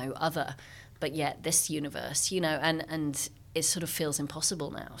 other, but yet this universe, and it sort of feels impossible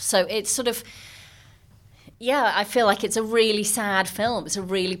now. So it's sort of, I feel like it's a really sad film. It's a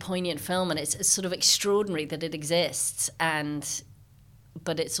really poignant film, and it's sort of extraordinary that it exists.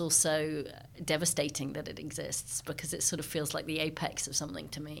 but it's also devastating that it exists, because it sort of feels like the apex of something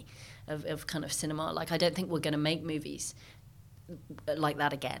to me, of kind of cinema. Like, I don't think we're going to make movies like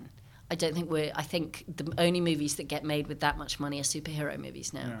that again. I think the only movies that get made with that much money are superhero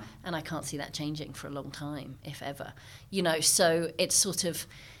movies now. Yeah. And I can't see that changing for a long time, if ever. You know, so it sort of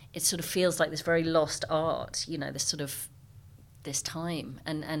feels like this very lost art, you know, this time.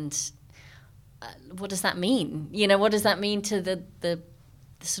 And what does that mean? You know, what does that mean to the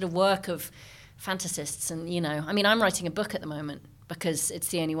sort of work of fantasists? And, you know, I mean, I'm writing a book at the moment because it's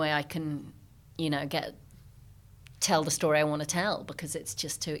the only way I can, you know, tell the story I want to tell, because it's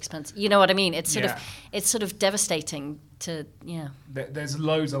just too expensive. You know what I mean? It's sort of devastating to, yeah. There's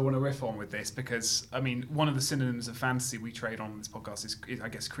loads I want to riff on with this, because, I mean, one of the synonyms of fantasy we trade on this podcast is I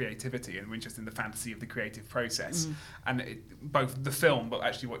guess, creativity, and we're just in the fantasy of the creative process. And both the film, but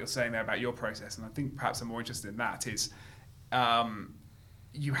actually what you're saying there about your process, and I think perhaps I'm more interested in that, is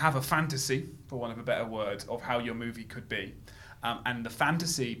you have a fantasy, for want of a better word, of how your movie could be. And the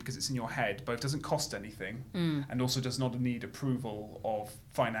fantasy, because it's in your head, both doesn't cost anything and also does not need approval of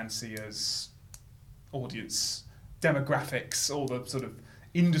financiers, audience, demographics, all the sort of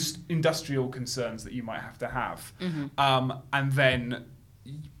industrial concerns that you might have to have. And then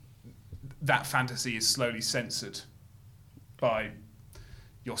that fantasy is slowly censored by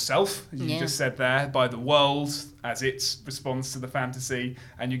yourself, as you just said there, by the world as it responds to the fantasy,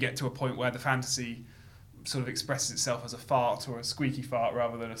 and you get to a point where the fantasy sort of expresses itself as a fart or a squeaky fart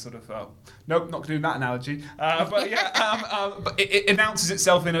rather than a sort of nope, not doing that analogy, but it announces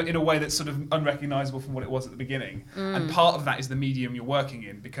itself in a way that's sort of unrecognisable from what it was at the beginning. And part of that is the medium you're working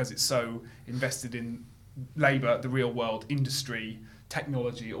in, because it's so invested in labour, the real world, industry,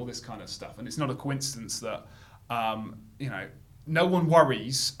 technology, all this kind of stuff. And it's not a coincidence that you know, no one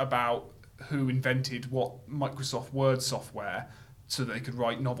worries about who invented what Microsoft Word software so that they could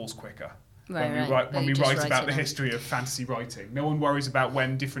write novels quicker. When we write about the history of fantasy writing, no one worries about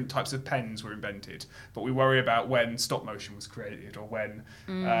when different types of pens were invented, but we worry about when stop motion was created, or when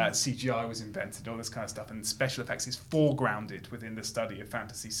CGI was invented, all this kind of stuff. And special effects is foregrounded within the study of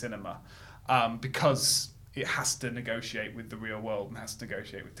fantasy cinema, because it has to negotiate with the real world and has to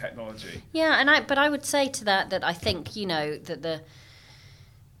negotiate with technology. Yeah, but I would say to that I think, you know, that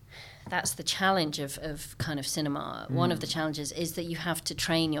that's the challenge of kind of cinema. One of the challenges is that you have to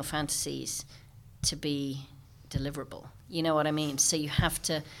train your fantasies to be deliverable. You know what I mean? So you have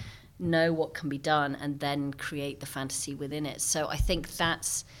to know what can be done and then create the fantasy within it. So I think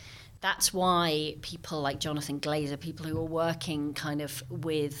that's why people like Jonathan Glazer, people who are working kind of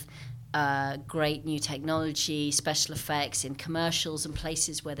with great new technology, special effects in commercials and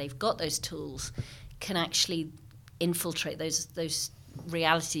places where they've got those tools, can actually infiltrate those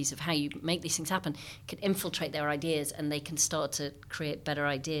realities of how you make these things happen, can infiltrate their ideas, and they can start to create better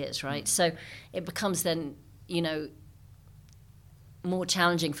ideas, right? So it becomes then, you know, more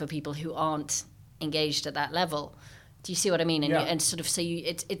challenging for people who aren't engaged at that level. Do you see what I mean? And sort of, so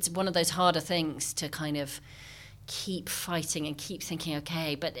it's one of those harder things to kind of keep fighting and keep thinking,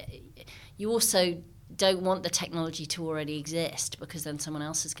 okay, but you also don't want the technology to already exist, because then someone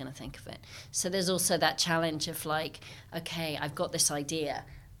else is going to think of it. So there's also that challenge of like, okay, I've got this idea,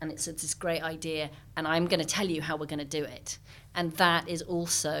 and it's this great idea, and I'm going to tell you how we're going to do it. And that is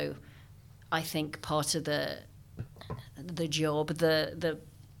also, I think, part of the job, the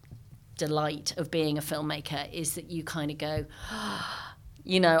delight of being a filmmaker, is that you kind of go,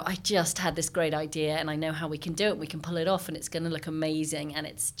 you know, I just had this great idea and I know how we can do it. We can pull it off and it's going to look amazing and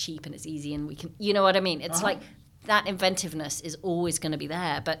it's cheap and it's easy and we can, you know what I mean? It's like that inventiveness is always going to be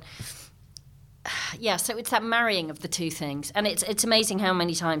there. But yeah, so it's that marrying of the two things. And it's amazing how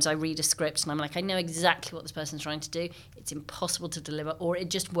many times I read a script and I'm like, I know exactly what this person's trying to do. It's impossible to deliver, or it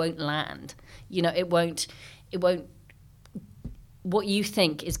just won't land. You know, it won't, what you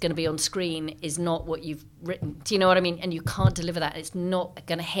think is going to be on screen is not what you've written. Do you know what I mean? And you can't deliver that. It's not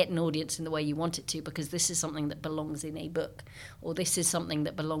going to hit an audience in the way you want it to, because this is something that belongs in a book, or this is something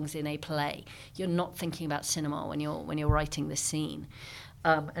that belongs in a play. You're not thinking about cinema when you're writing this scene.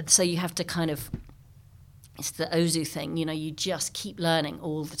 And so you have to kind of, it's the Ozu thing, you know, you just keep learning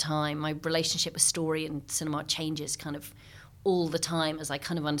all the time. My relationship with story and cinema changes kind of all the time as I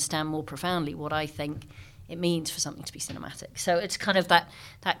kind of understand more profoundly what I think it means for something to be cinematic. So it's kind of that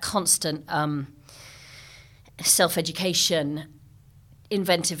constant self-education,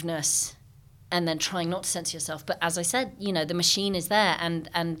 inventiveness, and then trying not to censor yourself. But as I said, you know, the machine is there,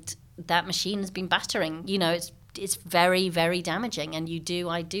 and that machine has been battering. You know, it's very, very damaging, and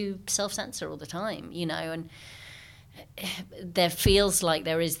I do self-censor all the time, you know, and there feels like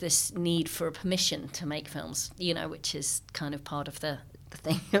there is this need for a permission to make films, you know, which is kind of part of the the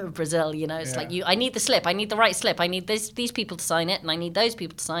thing of Brazil, you know, it's like I need the slip, I need the right slip, I need these people to sign it, and I need those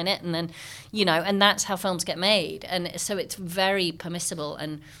people to sign it, and then, you know, and that's how films get made, and so it's very permissible,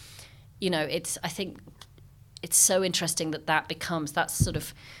 and you know, I think it's so interesting that's sort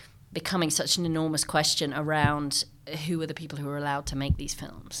of becoming such an enormous question around who are the people who are allowed to make these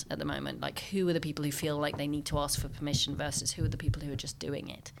films at the moment, like who are the people who feel like they need to ask for permission versus who are the people who are just doing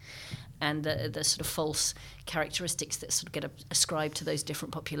it. And the sort of false characteristics that sort of get ascribed to those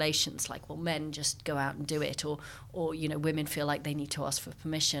different populations, like, well, men just go out and do it, or you know, women feel like they need to ask for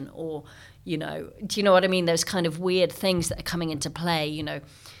permission, or, you know, do you know what I mean? Those kind of weird things that are coming into play, you know.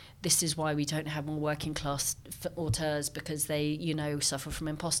 This is why we don't have more working class auteurs, because they, you know, suffer from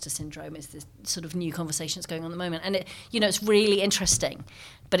imposter syndrome. It's this sort of new conversation that's going on at the moment. And, you know, it's really interesting.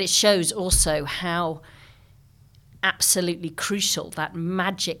 But it shows also how absolutely crucial that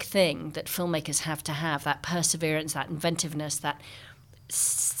magic thing that filmmakers have to have, that perseverance, that inventiveness, that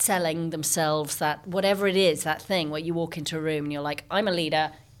selling themselves, that whatever it is, that thing where you walk into a room and you're like, I'm a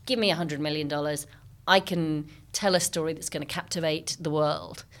leader, give me $100 million, I can tell a story that's going to captivate the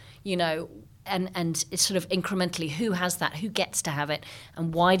world, you know, and it's sort of incrementally, who has that, who gets to have it,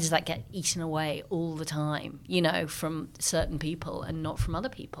 and why does that get eaten away all the time, you know, from certain people and not from other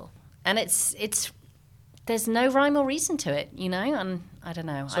people? And it's there's no rhyme or reason to it, you know, and I don't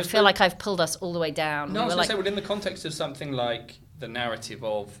know. So I feel like I've pulled us all the way down. No, I was going to say, within the context of something like the narrative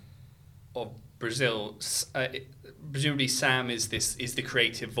of Brazil, presumably Sam is the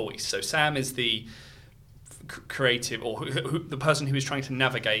creative voice. So Sam is the creative, or the person who is trying to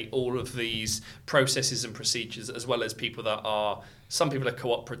navigate all of these processes and procedures, as well as people that are, some people are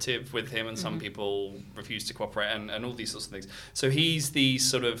cooperative with him and some people refuse to cooperate, and all these sorts of things. So he's the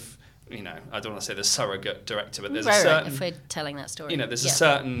sort of, you know, I don't want to say the surrogate director, but there's a certain... if we're telling that story. You know, there's a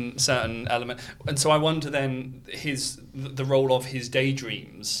certain element. And so I wonder then the role of his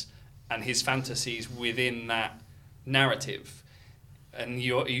daydreams and his fantasies within that narrative. And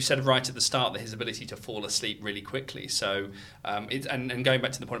you said right at the start that his ability to fall asleep really quickly. So, and going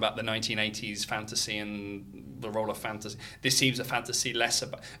back to the point about the 1980s fantasy and the role of fantasy, this seems a fantasy less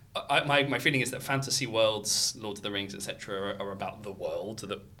about... My feeling is that fantasy worlds, Lord of the Rings, etc., are about the world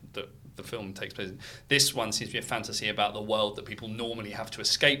that the film takes place in. This one seems to be a fantasy about the world that people normally have to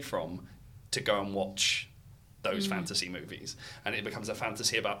escape from to go and watch those fantasy movies, and it becomes a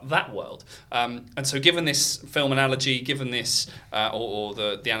fantasy about that world. And so given this film analogy, given this, or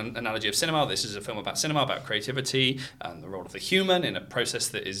the analogy of cinema, this is a film about cinema, about creativity, and the role of the human in a process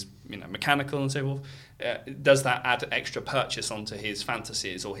that is, you know, mechanical and so forth. Does that add extra purchase onto his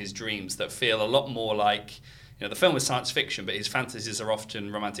fantasies or his dreams that feel a lot more like, you know, the film is science fiction, but his fantasies are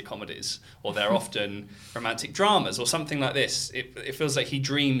often romantic comedies, or they're often romantic dramas, or something like this. It feels like he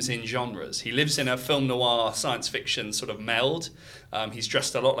dreams in genres. He lives in a film noir science fiction sort of meld. He's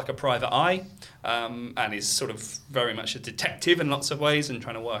dressed a lot like a private eye, and is sort of very much a detective in lots of ways, and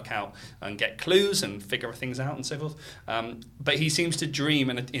trying to work out and get clues and figure things out and so forth. But he seems to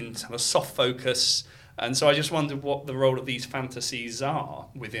dream in sort of soft focus. And so I just wondered what the role of these fantasies are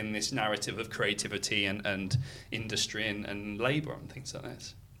within this narrative of creativity and industry and labour and things like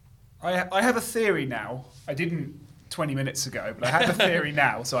this. I have a theory now. I didn't 20 minutes ago, but I have a theory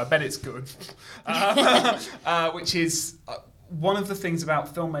now, so I bet it's good. Which is, one of the things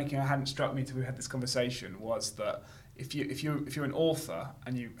about filmmaking that hadn't struck me until we had this conversation was that if you're an author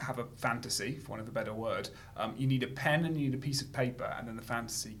and you have a fantasy, for want of a better word, you need a pen and you need a piece of paper, and then the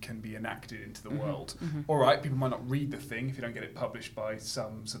fantasy can be enacted into the world. All right, people might not read the thing if you don't get it published by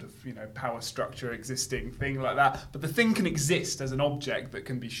some sort of, you know, power structure existing thing like that, but the thing can exist as an object that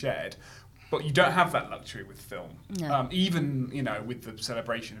can be shared. But you don't have that luxury with film. No. Even, you know, with the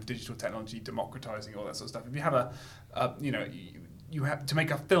celebration of digital technology, democratizing all that sort of stuff. If you have you have to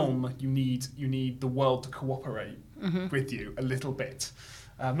make a film, you need the world to cooperate with you a little bit,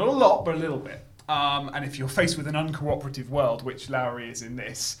 not a lot, but a little bit. And if you're faced with an uncooperative world, which Lowery is in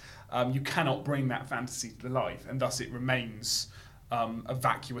this, you cannot bring that fantasy to life, and thus it remains a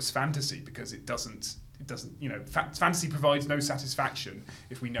vacuous fantasy because it doesn't. You know, fantasy provides no satisfaction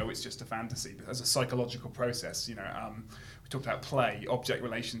if we know it's just a fantasy. But as a psychological process, you know, we talked about play. Object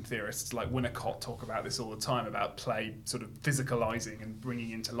relation theorists like Winnicott talk about this all the time, about play sort of physicalizing and bringing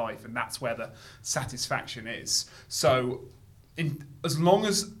into life, and that's where the satisfaction is. So, as long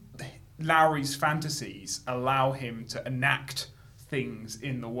as Lowery's fantasies allow him to enact things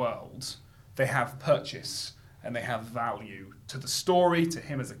in the world, they have purchase and they have value to the story, to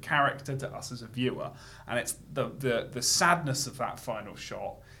him as a character, to us as a viewer. And it's the sadness of that final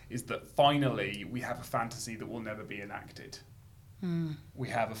shot is that finally we have a fantasy that will never be enacted. We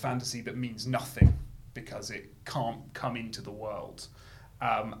have a fantasy that means nothing because it can't come into the world.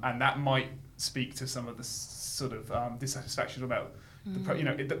 and that might speak to some of the sort of dissatisfaction about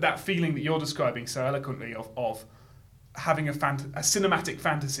that feeling that you're describing so eloquently of having a cinematic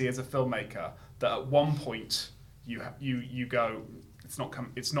fantasy as a filmmaker, that at one point you go, it's not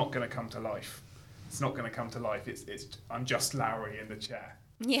going to come to life. It's not going to come to life. I'm just Lowry in the chair.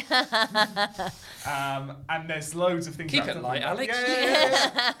 Yeah. And there's loads of things. Keep it light, Alex.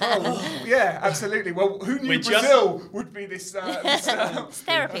 Yeah. Oh, yeah, absolutely. Well, who knew Brazil would be this? It's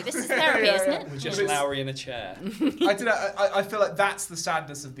therapy. This is therapy, isn't it? We're just Lowry in a chair. I feel like that's the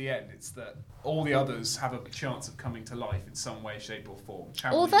sadness of the end. It's that all the others have a chance of coming to life in some way, shape, or form.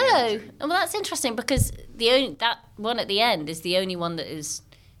 Although, well, that's interesting because that one at the end is the only one that is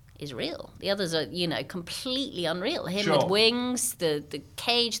real. The others are, completely unreal. Him with wings, the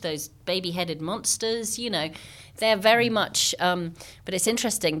cage, those baby-headed monsters, they're very much... but it's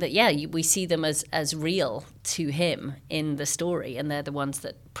interesting that, we see them as real to him in the story, and they're the ones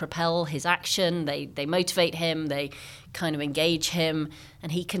that propel his action. They motivate him, they kind of engage him,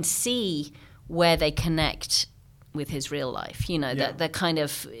 and he can see where they connect with his real life. They're kind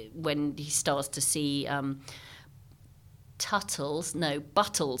of... When he starts to see...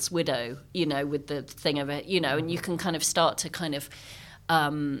 Buttle's widow, with the thing of it, and you can kind of start to kind of,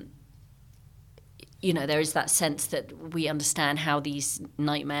 there is that sense that we understand how these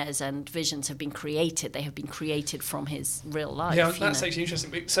nightmares and visions have been created. They have been created from his real life. Yeah, that's actually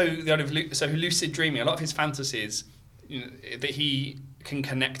interesting. So lucid dreaming, a lot of his fantasies, that he can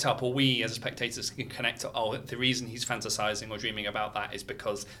connect up, or we as spectators can connect up, the reason he's fantasizing or dreaming about that is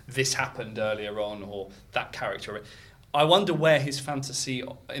because this happened earlier on, or that character... I wonder where his fantasy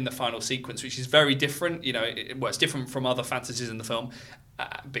in the final sequence, which is very different, it's different from other fantasies in the film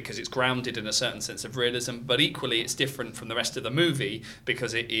because it's grounded in a certain sense of realism, but equally it's different from the rest of the movie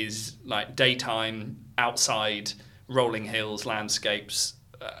because it is like daytime, outside, rolling hills, landscapes,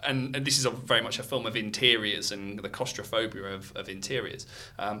 and this is very much a film of interiors and the claustrophobia of interiors.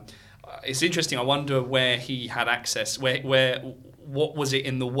 It's interesting. I wonder where he had access, what was it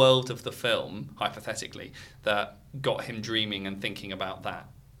in the world of the film, hypothetically, that got him dreaming and thinking about that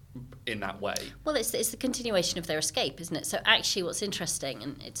in that way? Well, it's the continuation of their escape, isn't it? So actually what's interesting,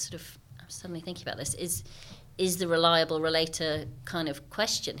 and it's sort of, I'm suddenly thinking about this, is the reliable relator kind of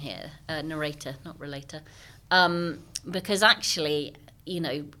question here, narrator, not relator, because actually,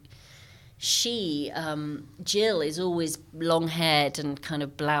 she, Jill, is always long-haired and kind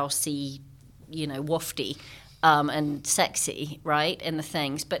of blousey, wafty, and sexy, right, in the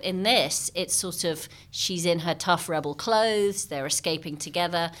things. But in this, it's sort of, she's in her tough rebel clothes, they're escaping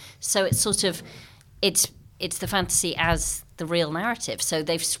together. So it's sort of, it's the fantasy as the real narrative. So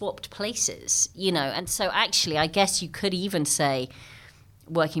they've swapped places, And so actually, I guess you could even say,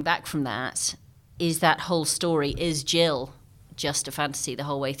 working back from that, is that whole story, is Jill just a fantasy the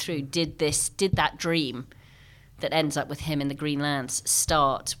whole way through? Did that dream that ends up with him in the Green Lands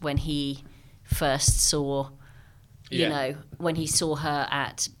start when he first saw... when he saw her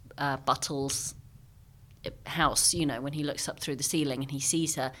at Buttle's house, when he looks up through the ceiling and he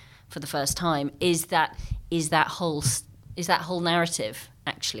sees her for the first time, is that whole narrative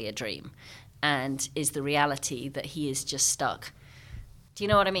actually a dream, and is the reality that he is just stuck? Do you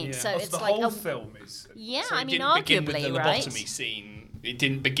know what I mean? Yeah. So it's the like whole film is. Yeah, so I mean, arguably, begin with the right? lobotomy scene. It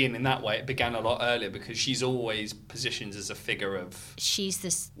didn't begin in that way. It began a lot earlier because she's always positioned as a figure of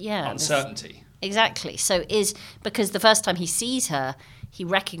uncertainty. Exactly. So because the first time he sees her, he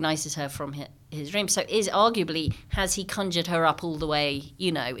recognizes her from his dream. So has he conjured her up all the way,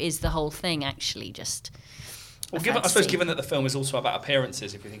 is the whole thing actually just I suppose given that the film is also about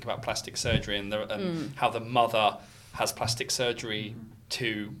appearances, if we think about plastic surgery and how the mother has plastic surgery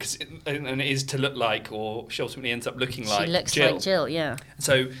and it is to look like, or she ultimately ends up looking like Jill. She looks like Jill, yeah.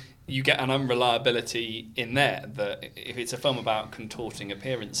 So you get an unreliability in there that if it's a film about contorting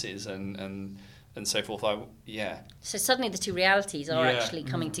appearances and so forth, So suddenly the two realities are actually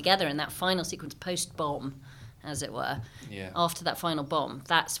coming together in that final sequence post-bomb, as it were. Yeah. After that final bomb,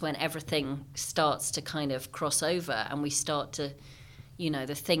 that's when everything starts to kind of cross over, and we start to,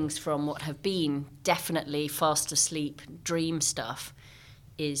 the things from what have been definitely fast asleep dream stuff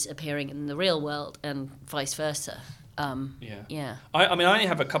is appearing in the real world and vice versa. I only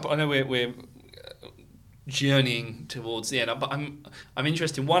have a couple. I know we're journeying towards the end, but I'm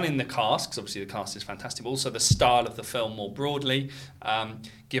interested, one, in the cast, because obviously the cast is fantastic, but also the style of the film more broadly,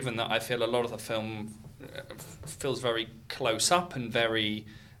 given that I feel a lot of the film feels very close up and very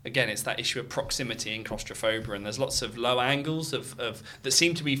again, it's that issue of proximity and claustrophobia, and there's lots of low angles of that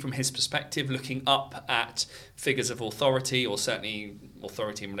seem to be from his perspective, looking up at figures of authority, or certainly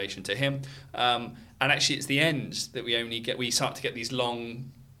authority in relation to him. And actually, it's the end that we start to get these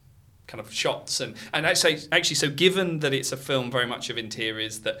long kind of shots, and actually, so given that it's a film very much of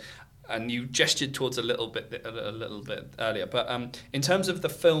interiors, and you gestured towards a little bit earlier, but in terms of the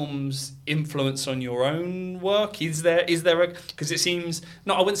film's influence on your own work, is there a, because it seems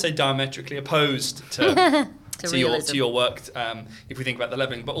not, I wouldn't say diametrically opposed to to your work, if we think about the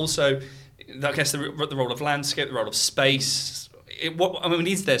leveling, but also I guess the role of landscape, the role of space.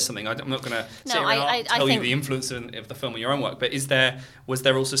 Is there something? I'm not going to tell you the influence of the film on your own work, but was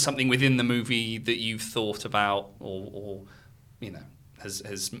there also something within the movie that you've thought about, or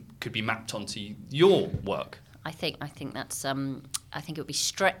could be mapped onto your work? I think that's I think it would be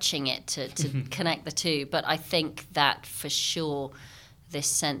stretching it to connect the two, but I think that for sure this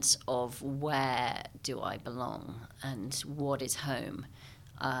sense of where do I belong and what is home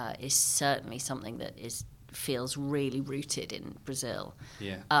is certainly something that feels really rooted in Brazil.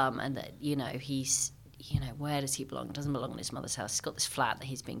 Yeah. And that he's where does he belong? He doesn't belong in his mother's house. He's got this flat that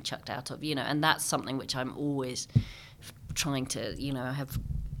he's being chucked out of. And that's something which I'm always trying to, I have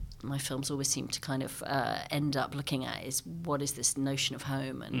my films always seem to kind of end up looking at is what is this notion of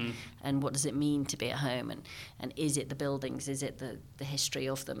home, and what does it mean to be at home, and is it the buildings, is it the history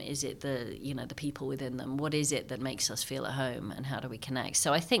of them, is it the the people within them, what is it that makes us feel at home, and how do we connect?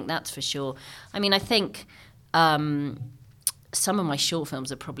 So I think that's for sure. I mean, I think some of my short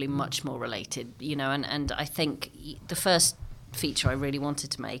films are probably much more related, and I think the first feature I really wanted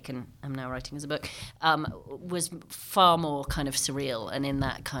to make, and I'm now writing as a book, was far more kind of surreal, and in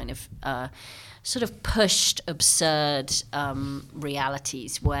that kind of sort of pushed, absurd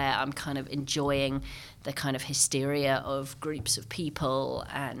realities where I'm kind of enjoying the kind of hysteria of groups of people,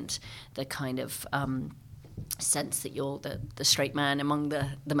 and the kind of sense that you're the straight man among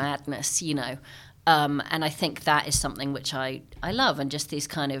the madness, and I think that is something which I love, and just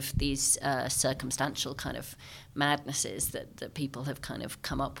these circumstantial kind of madnesses that people have kind of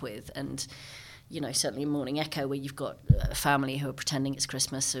come up with. And certainly in Morning Echo, where you've got a family who are pretending it's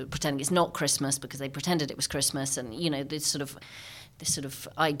Christmas, or pretending it's not Christmas because they pretended it was Christmas, and this sort of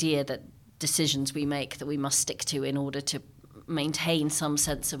idea that decisions we make that we must stick to in order to maintain some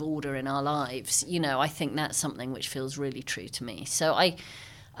sense of order in our lives, I think that's something which feels really true to me. So I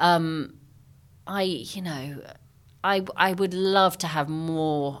would love to have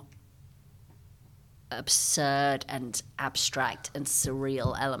more absurd and abstract and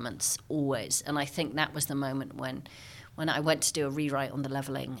surreal elements always, and I think that was the moment when I went to do a rewrite on The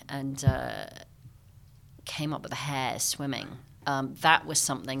Leveling and came up with a hare swimming. That was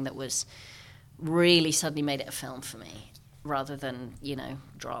something that was really suddenly made it a film for me, rather than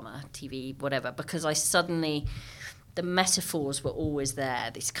drama, TV, whatever, because I suddenly, the metaphors were always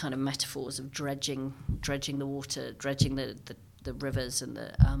there, these kind of metaphors of dredging the water, dredging the rivers and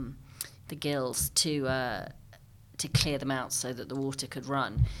the gills to clear them out so that the water could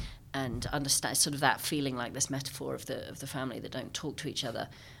run, and understand sort of that feeling like this metaphor of the family that don't talk to each other.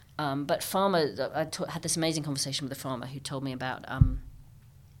 But farmer, I had this amazing conversation with a farmer who told me about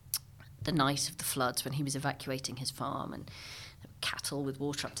the night of the floods when he was evacuating his farm, and cattle with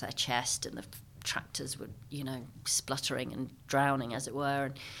water up to their chest, and the tractors were, spluttering and drowning, as it were.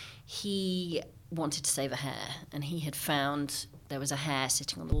 And he wanted to save a hare, and he had found there was a hare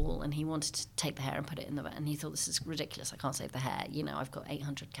sitting on the wall, and he wanted to take the hare and put it in the van. And he thought, this is ridiculous. I can't save the hare. I've got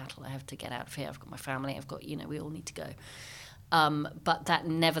 800 cattle. I have to get out of here. I've got my family. I've got, we all need to go. But that,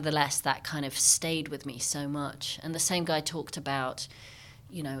 nevertheless, that kind of stayed with me so much. And the same guy talked about,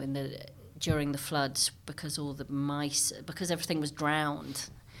 during the floods, because all the mice, because everything was drowned,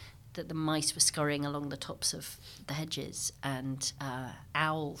 that the mice were scurrying along the tops of the hedges, and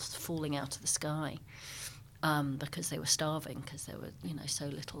owls falling out of the sky, because they were starving, because there were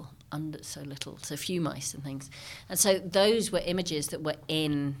so few mice and things. And so those were images that were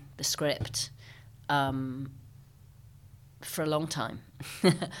in the script for a long time,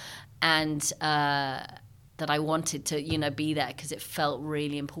 and that I wanted to be there, because it felt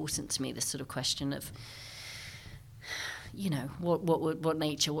really important to me, this sort of question of what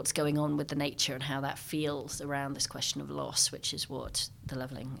nature, what's going on with the nature, and how that feels around this question of loss, which is what The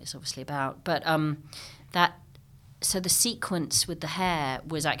Leveling is obviously about. But so the sequence with the hare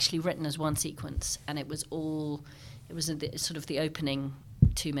was actually written as one sequence, and it was sort of the opening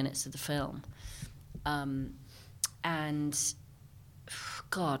 2 minutes of the film. And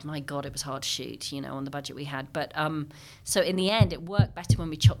my God, it was hard to shoot, on the budget we had. But so in the end, it worked better when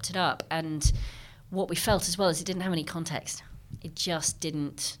we chopped it up. And what we felt as well is it didn't have any context. it just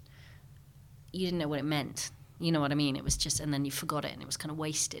didn't. You didn't know what it meant. You know what I mean? It was just, and then you forgot it, and it was kind of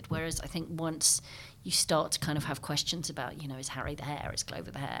wasted. Whereas I think once you start to kind of have questions about, is Harry the hare? Is Clover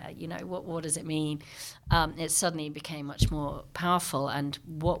the hare? What does it mean? It suddenly became much more powerful. And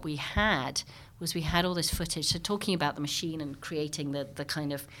what we had was all this footage. So talking about the machine and creating the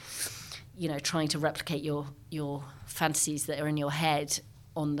kind of, trying to replicate your fantasies that are in your head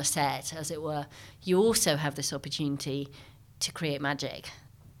on the set, as it were. You also have this opportunity to create magic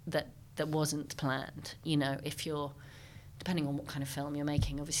that wasn't planned, if you're, depending on what kind of film you're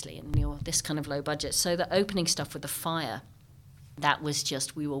making, obviously, and you're this kind of low budget. So the opening stuff with the fire, that was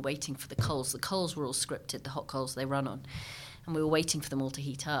just, we were waiting for the coals. The coals were all scripted, the hot coals they run on, and we were waiting for them all to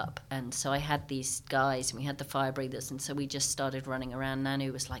heat up. And so I had these guys, and we had the fire breathers, and so we just started running around.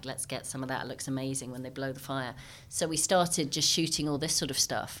 Nanu was like, let's get some of that, it looks amazing when they blow the fire. So we started just shooting all this sort of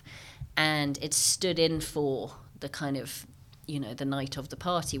stuff, and it stood in for the kind of, the night of the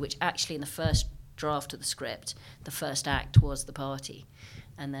party, which actually in the first draft of the script, the first act was the party,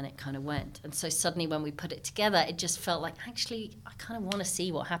 and then it kind of went. And so suddenly when we put it together, it just felt like, actually, I kind of want to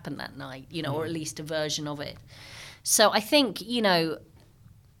see what happened that night, or at least a version of it. So I think,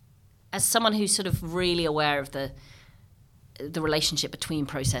 as someone who's sort of really aware of the relationship between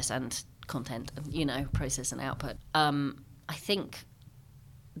process and content, process and output, I think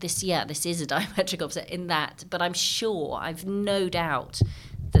this is a diametric opposite in that, but I'm sure, I've no doubt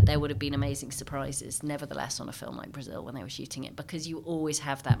that there would have been amazing surprises, nevertheless, on a film like Brazil when they were shooting it, because you always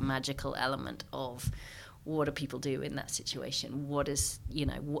have that magical element of what do people do in that situation? What is,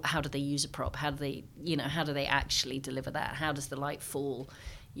 how do they use a prop? How do they actually deliver that? How does the light fall,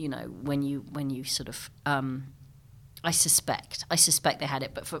 when you sort of, I suspect they had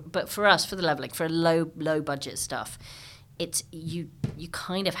it, but for us, for the leveling, for low budget stuff, it's you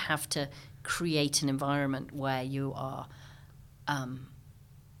kind of have to create an environment where you are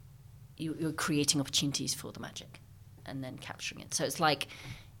you're creating opportunities for the magic and then capturing it. So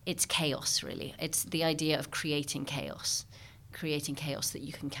it's chaos, really. It's the idea of creating chaos that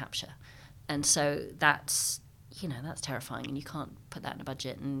you can capture. And so that's terrifying, and you can't put that in a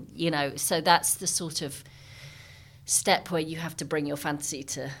budget. And, so that's the sort of step where you have to bring your fantasy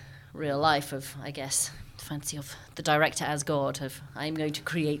to real life of, I guess, fancy of the director as God of, I'm going to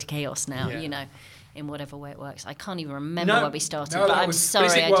create chaos now, in whatever way it works. I can't even remember where we started, but I'm sorry.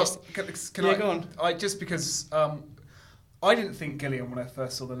 Can I go on? Just because I didn't think Gillian when I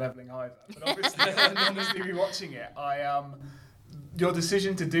first saw The Leveling either, but obviously rewatching it, your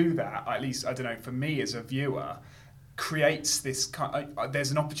decision to do that, at least, I don't know, for me as a viewer, creates this there's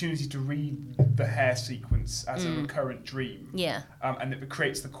an opportunity to read the hair sequence as a recurrent dream. Yeah. And it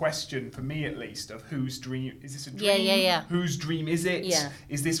creates the question, for me at least, of whose dream is this? A dream? Yeah. Whose dream is it? Yeah.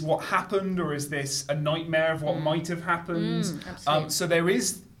 Is this what happened, or is this a nightmare of what might have happened? So there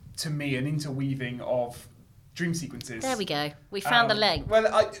is, to me, an interweaving of dream sequences. There we go. We found the leg. Well,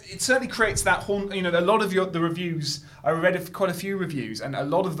 it certainly creates that haunt. A lot of the reviews, I read quite a few reviews, and a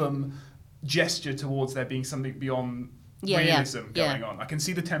lot of them gesture towards there being something beyond realism going on. I can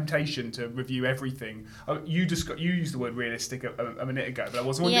see the temptation to review everything. You used the word realistic a minute ago, but I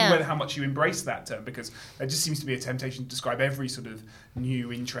was wondering how much you embrace that term, because there just seems to be a temptation to describe every sort of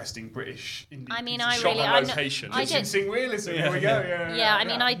new, interesting British indie. I mean, I don't sing realism. Here we go.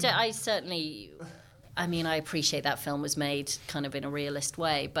 I certainly. I mean, I appreciate that film was made kind of in a realist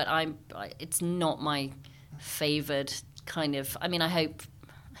way, but it's not my favoured kind of. I mean, I hope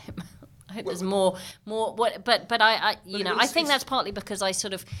there's more. But I think that's partly because I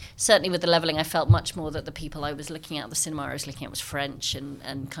sort of, certainly with The Leveling, I felt much more that the people I was looking at, the cinema I was looking at, was French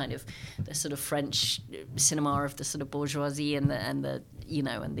and kind of the sort of French cinema of the sort of bourgeoisie and the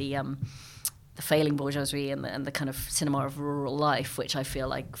failing bourgeoisie and the kind of cinema of rural life, which I feel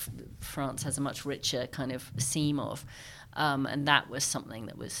like France has a much richer kind of theme of, and that was something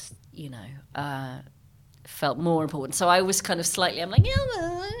that was felt more important. So I was kind of slightly, I'm like,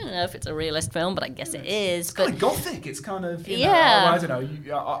 I don't know if it's a realist film, but I guess it is. It's kind of gothic. It's kind of, I don't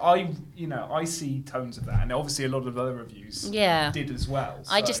know. I see tones of that, and obviously a lot of other reviews did as well.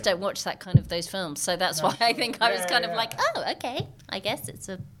 So. I just don't watch that kind of those films, so that's why I think I was kind of like, oh, okay, I guess it's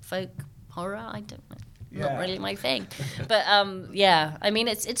a folk horror. I don't know. Not really my thing. But I mean,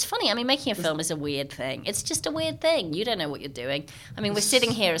 it's funny. I mean, making a film is a weird thing. It's just a weird thing. You don't know what you're doing. I mean, we're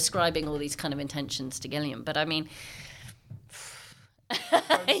sitting here ascribing all these kind of intentions to Gillian, but I mean,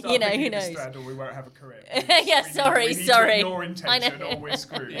 who knows? Or we won't have a career. Sorry. We need to ignore intention, or we're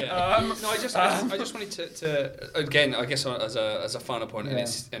screwed. I just wanted to again, I guess as a final point, and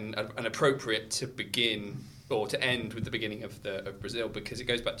it's an appropriate to begin or to end with the beginning of Brazil, because it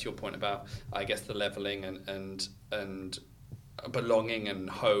goes back to your point about, I guess, The Leveling and belonging and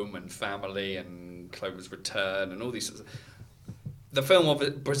home and family and Clover's return and all these sorts of, the film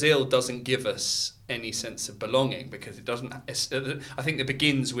of Brazil doesn't give us any sense of belonging because it doesn't. I think it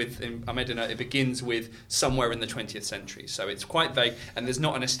begins with, I made a note, it begins with somewhere in the 20th century. So it's quite vague, and there's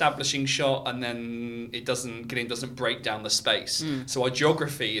not an establishing shot, and then Gilliam doesn't break down the space. So our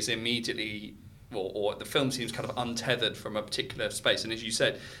geography is immediately, or the film seems kind of untethered from a particular space. And as you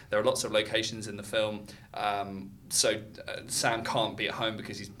said, there are lots of locations in the film. So Sam can't be at home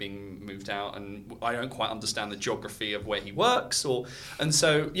because he's being moved out, and I don't quite understand the geography of where he works. And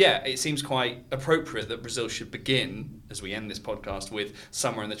so, yeah, it seems quite appropriate that Brazil should begin, as we end this podcast, with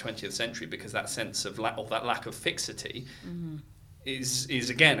somewhere in the 20th century, because that sense of that lack of fixity is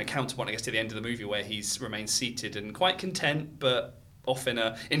again a counterpoint, I guess, to the end of the movie, where he's remains seated and quite content, but often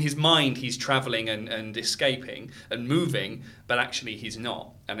in his mind he's travelling and escaping and moving, but actually he's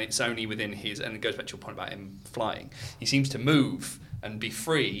not, and it's only within his, and it goes back to your point about him flying, he seems to move and be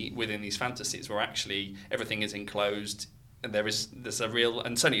free within these fantasies where actually everything is enclosed, and there's a real,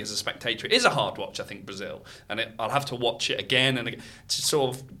 and certainly as a spectator it is a hard watch, I think, Brazil, and I'll have to watch it again and again to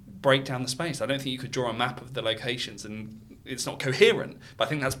sort of break down the space. I don't think you could draw a map of the locations and it's not coherent, but I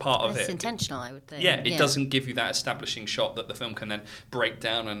think that's part of it. It's intentional, I would think. Yeah, it doesn't give you that establishing shot that the film can then break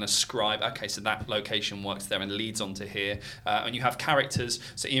down and ascribe, okay, so that location works there and leads on to here. And you have characters,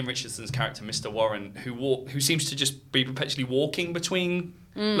 so Ian Richardson's character, Mr. Warren, who seems to just be perpetually walking between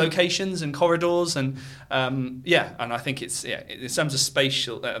locations and corridors. And and I think it's, in terms of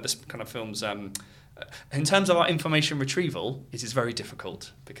spatial, this kind of film's... in terms of our information retrieval, it is very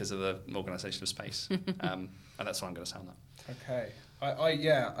difficult because of the organisation of space. And that's what I'm going to sound that. Okay.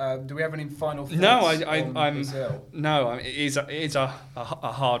 Do we have any final thoughts on Brazil? No, it is a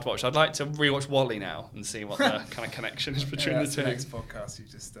hard watch. I'd like to rewatch WALL-E now and see what the kind of connection is between the two. The next podcast you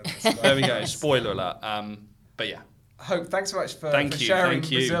just done. There we go. Spoiler alert. But yeah. Hope, thanks so much for sharing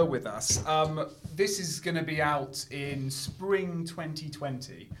Brazil with us. This is going to be out in spring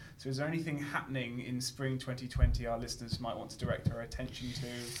 2020. So is there anything happening in spring 2020 our listeners might want to direct our attention to?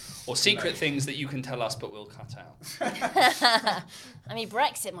 Or secret things that you can tell us but we'll cut out? I mean,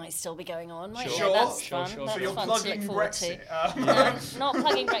 Brexit might still be going on, might Sure. it? That's Sure. fun. So That's you're fun plugging to look forward Brexit. to. No, not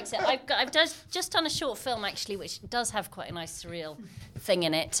plugging Brexit. I've just done a short film, actually, which does have quite a nice surreal thing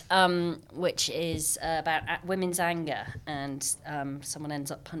in it, which is about women's anger, and someone ends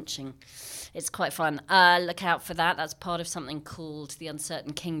up punching. It's quite fun. Look out for that. That's part of something called The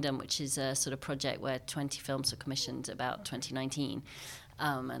Uncertain Kingdom, which is a sort of project where 20 films are commissioned about 2019,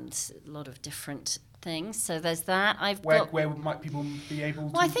 and a lot of different things. So there's that. Where might people be able to?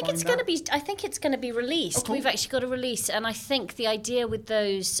 Well, I think it's going to be. I think it's going to be released. Oh, cool. We've actually got a release, and I think the idea with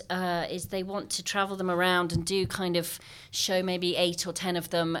those is they want to travel them around and do kind of show maybe 8 or 10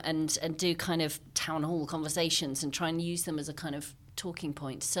 of them, and do kind of town hall conversations and try and use them as a kind of talking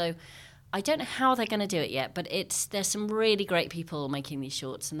point. So I don't know how they're going to do it yet, but there's some really great people making these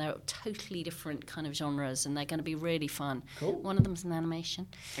shorts, and they're totally different kind of genres, and they're going to be really fun. Cool. One of them's an animation.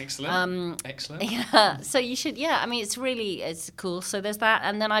 Excellent. Excellent. Yeah. So you should. Yeah. I mean, it's cool. So there's that,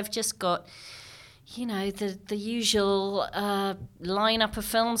 and then I've just got, the usual lineup of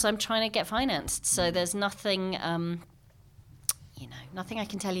films I'm trying to get financed. So there's nothing. Nothing I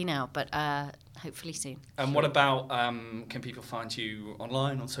can tell you now, but hopefully soon. And what about, can people find you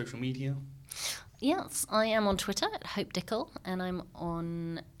online, on social media? Yes, I am on Twitter at Hope Dickel, and I'm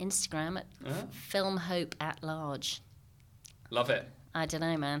on Instagram at Film Hope at Large. Love it. I don't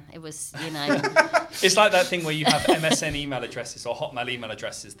know, man. It was, It's like that thing where you have MSN email addresses or Hotmail email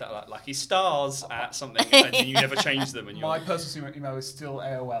addresses that are like stars at something, and you never change them. And My personal email is still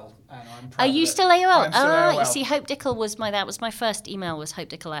AOL, and I'm proud Are you of it. still AOL? I'm still AOL. You see, Hope Dickel was my first email was Hope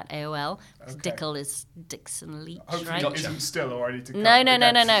Dickel at AOL. Okay. Dickel is Dixon Leach, Hopefully right? it isn't still already to No,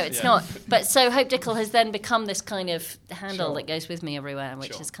 it's not. But so Hope Dickel has then become this kind of handle Sure. that goes with me everywhere,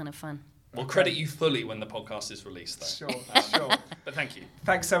 which Sure. is kind of fun. We'll credit you fully when the podcast is released, though. Sure. But thank you.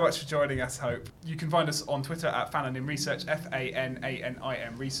 Thanks so much for joining us, Hope. You can find us on Twitter at Fananim Research,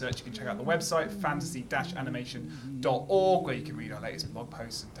 FANANIM Research. You can check out the website, fantasy-animation.org, where you can read our latest blog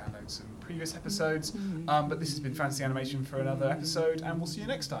posts and download some previous episodes. But this has been Fantasy Animation for another episode, and we'll see you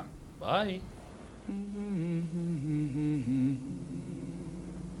next time. Bye.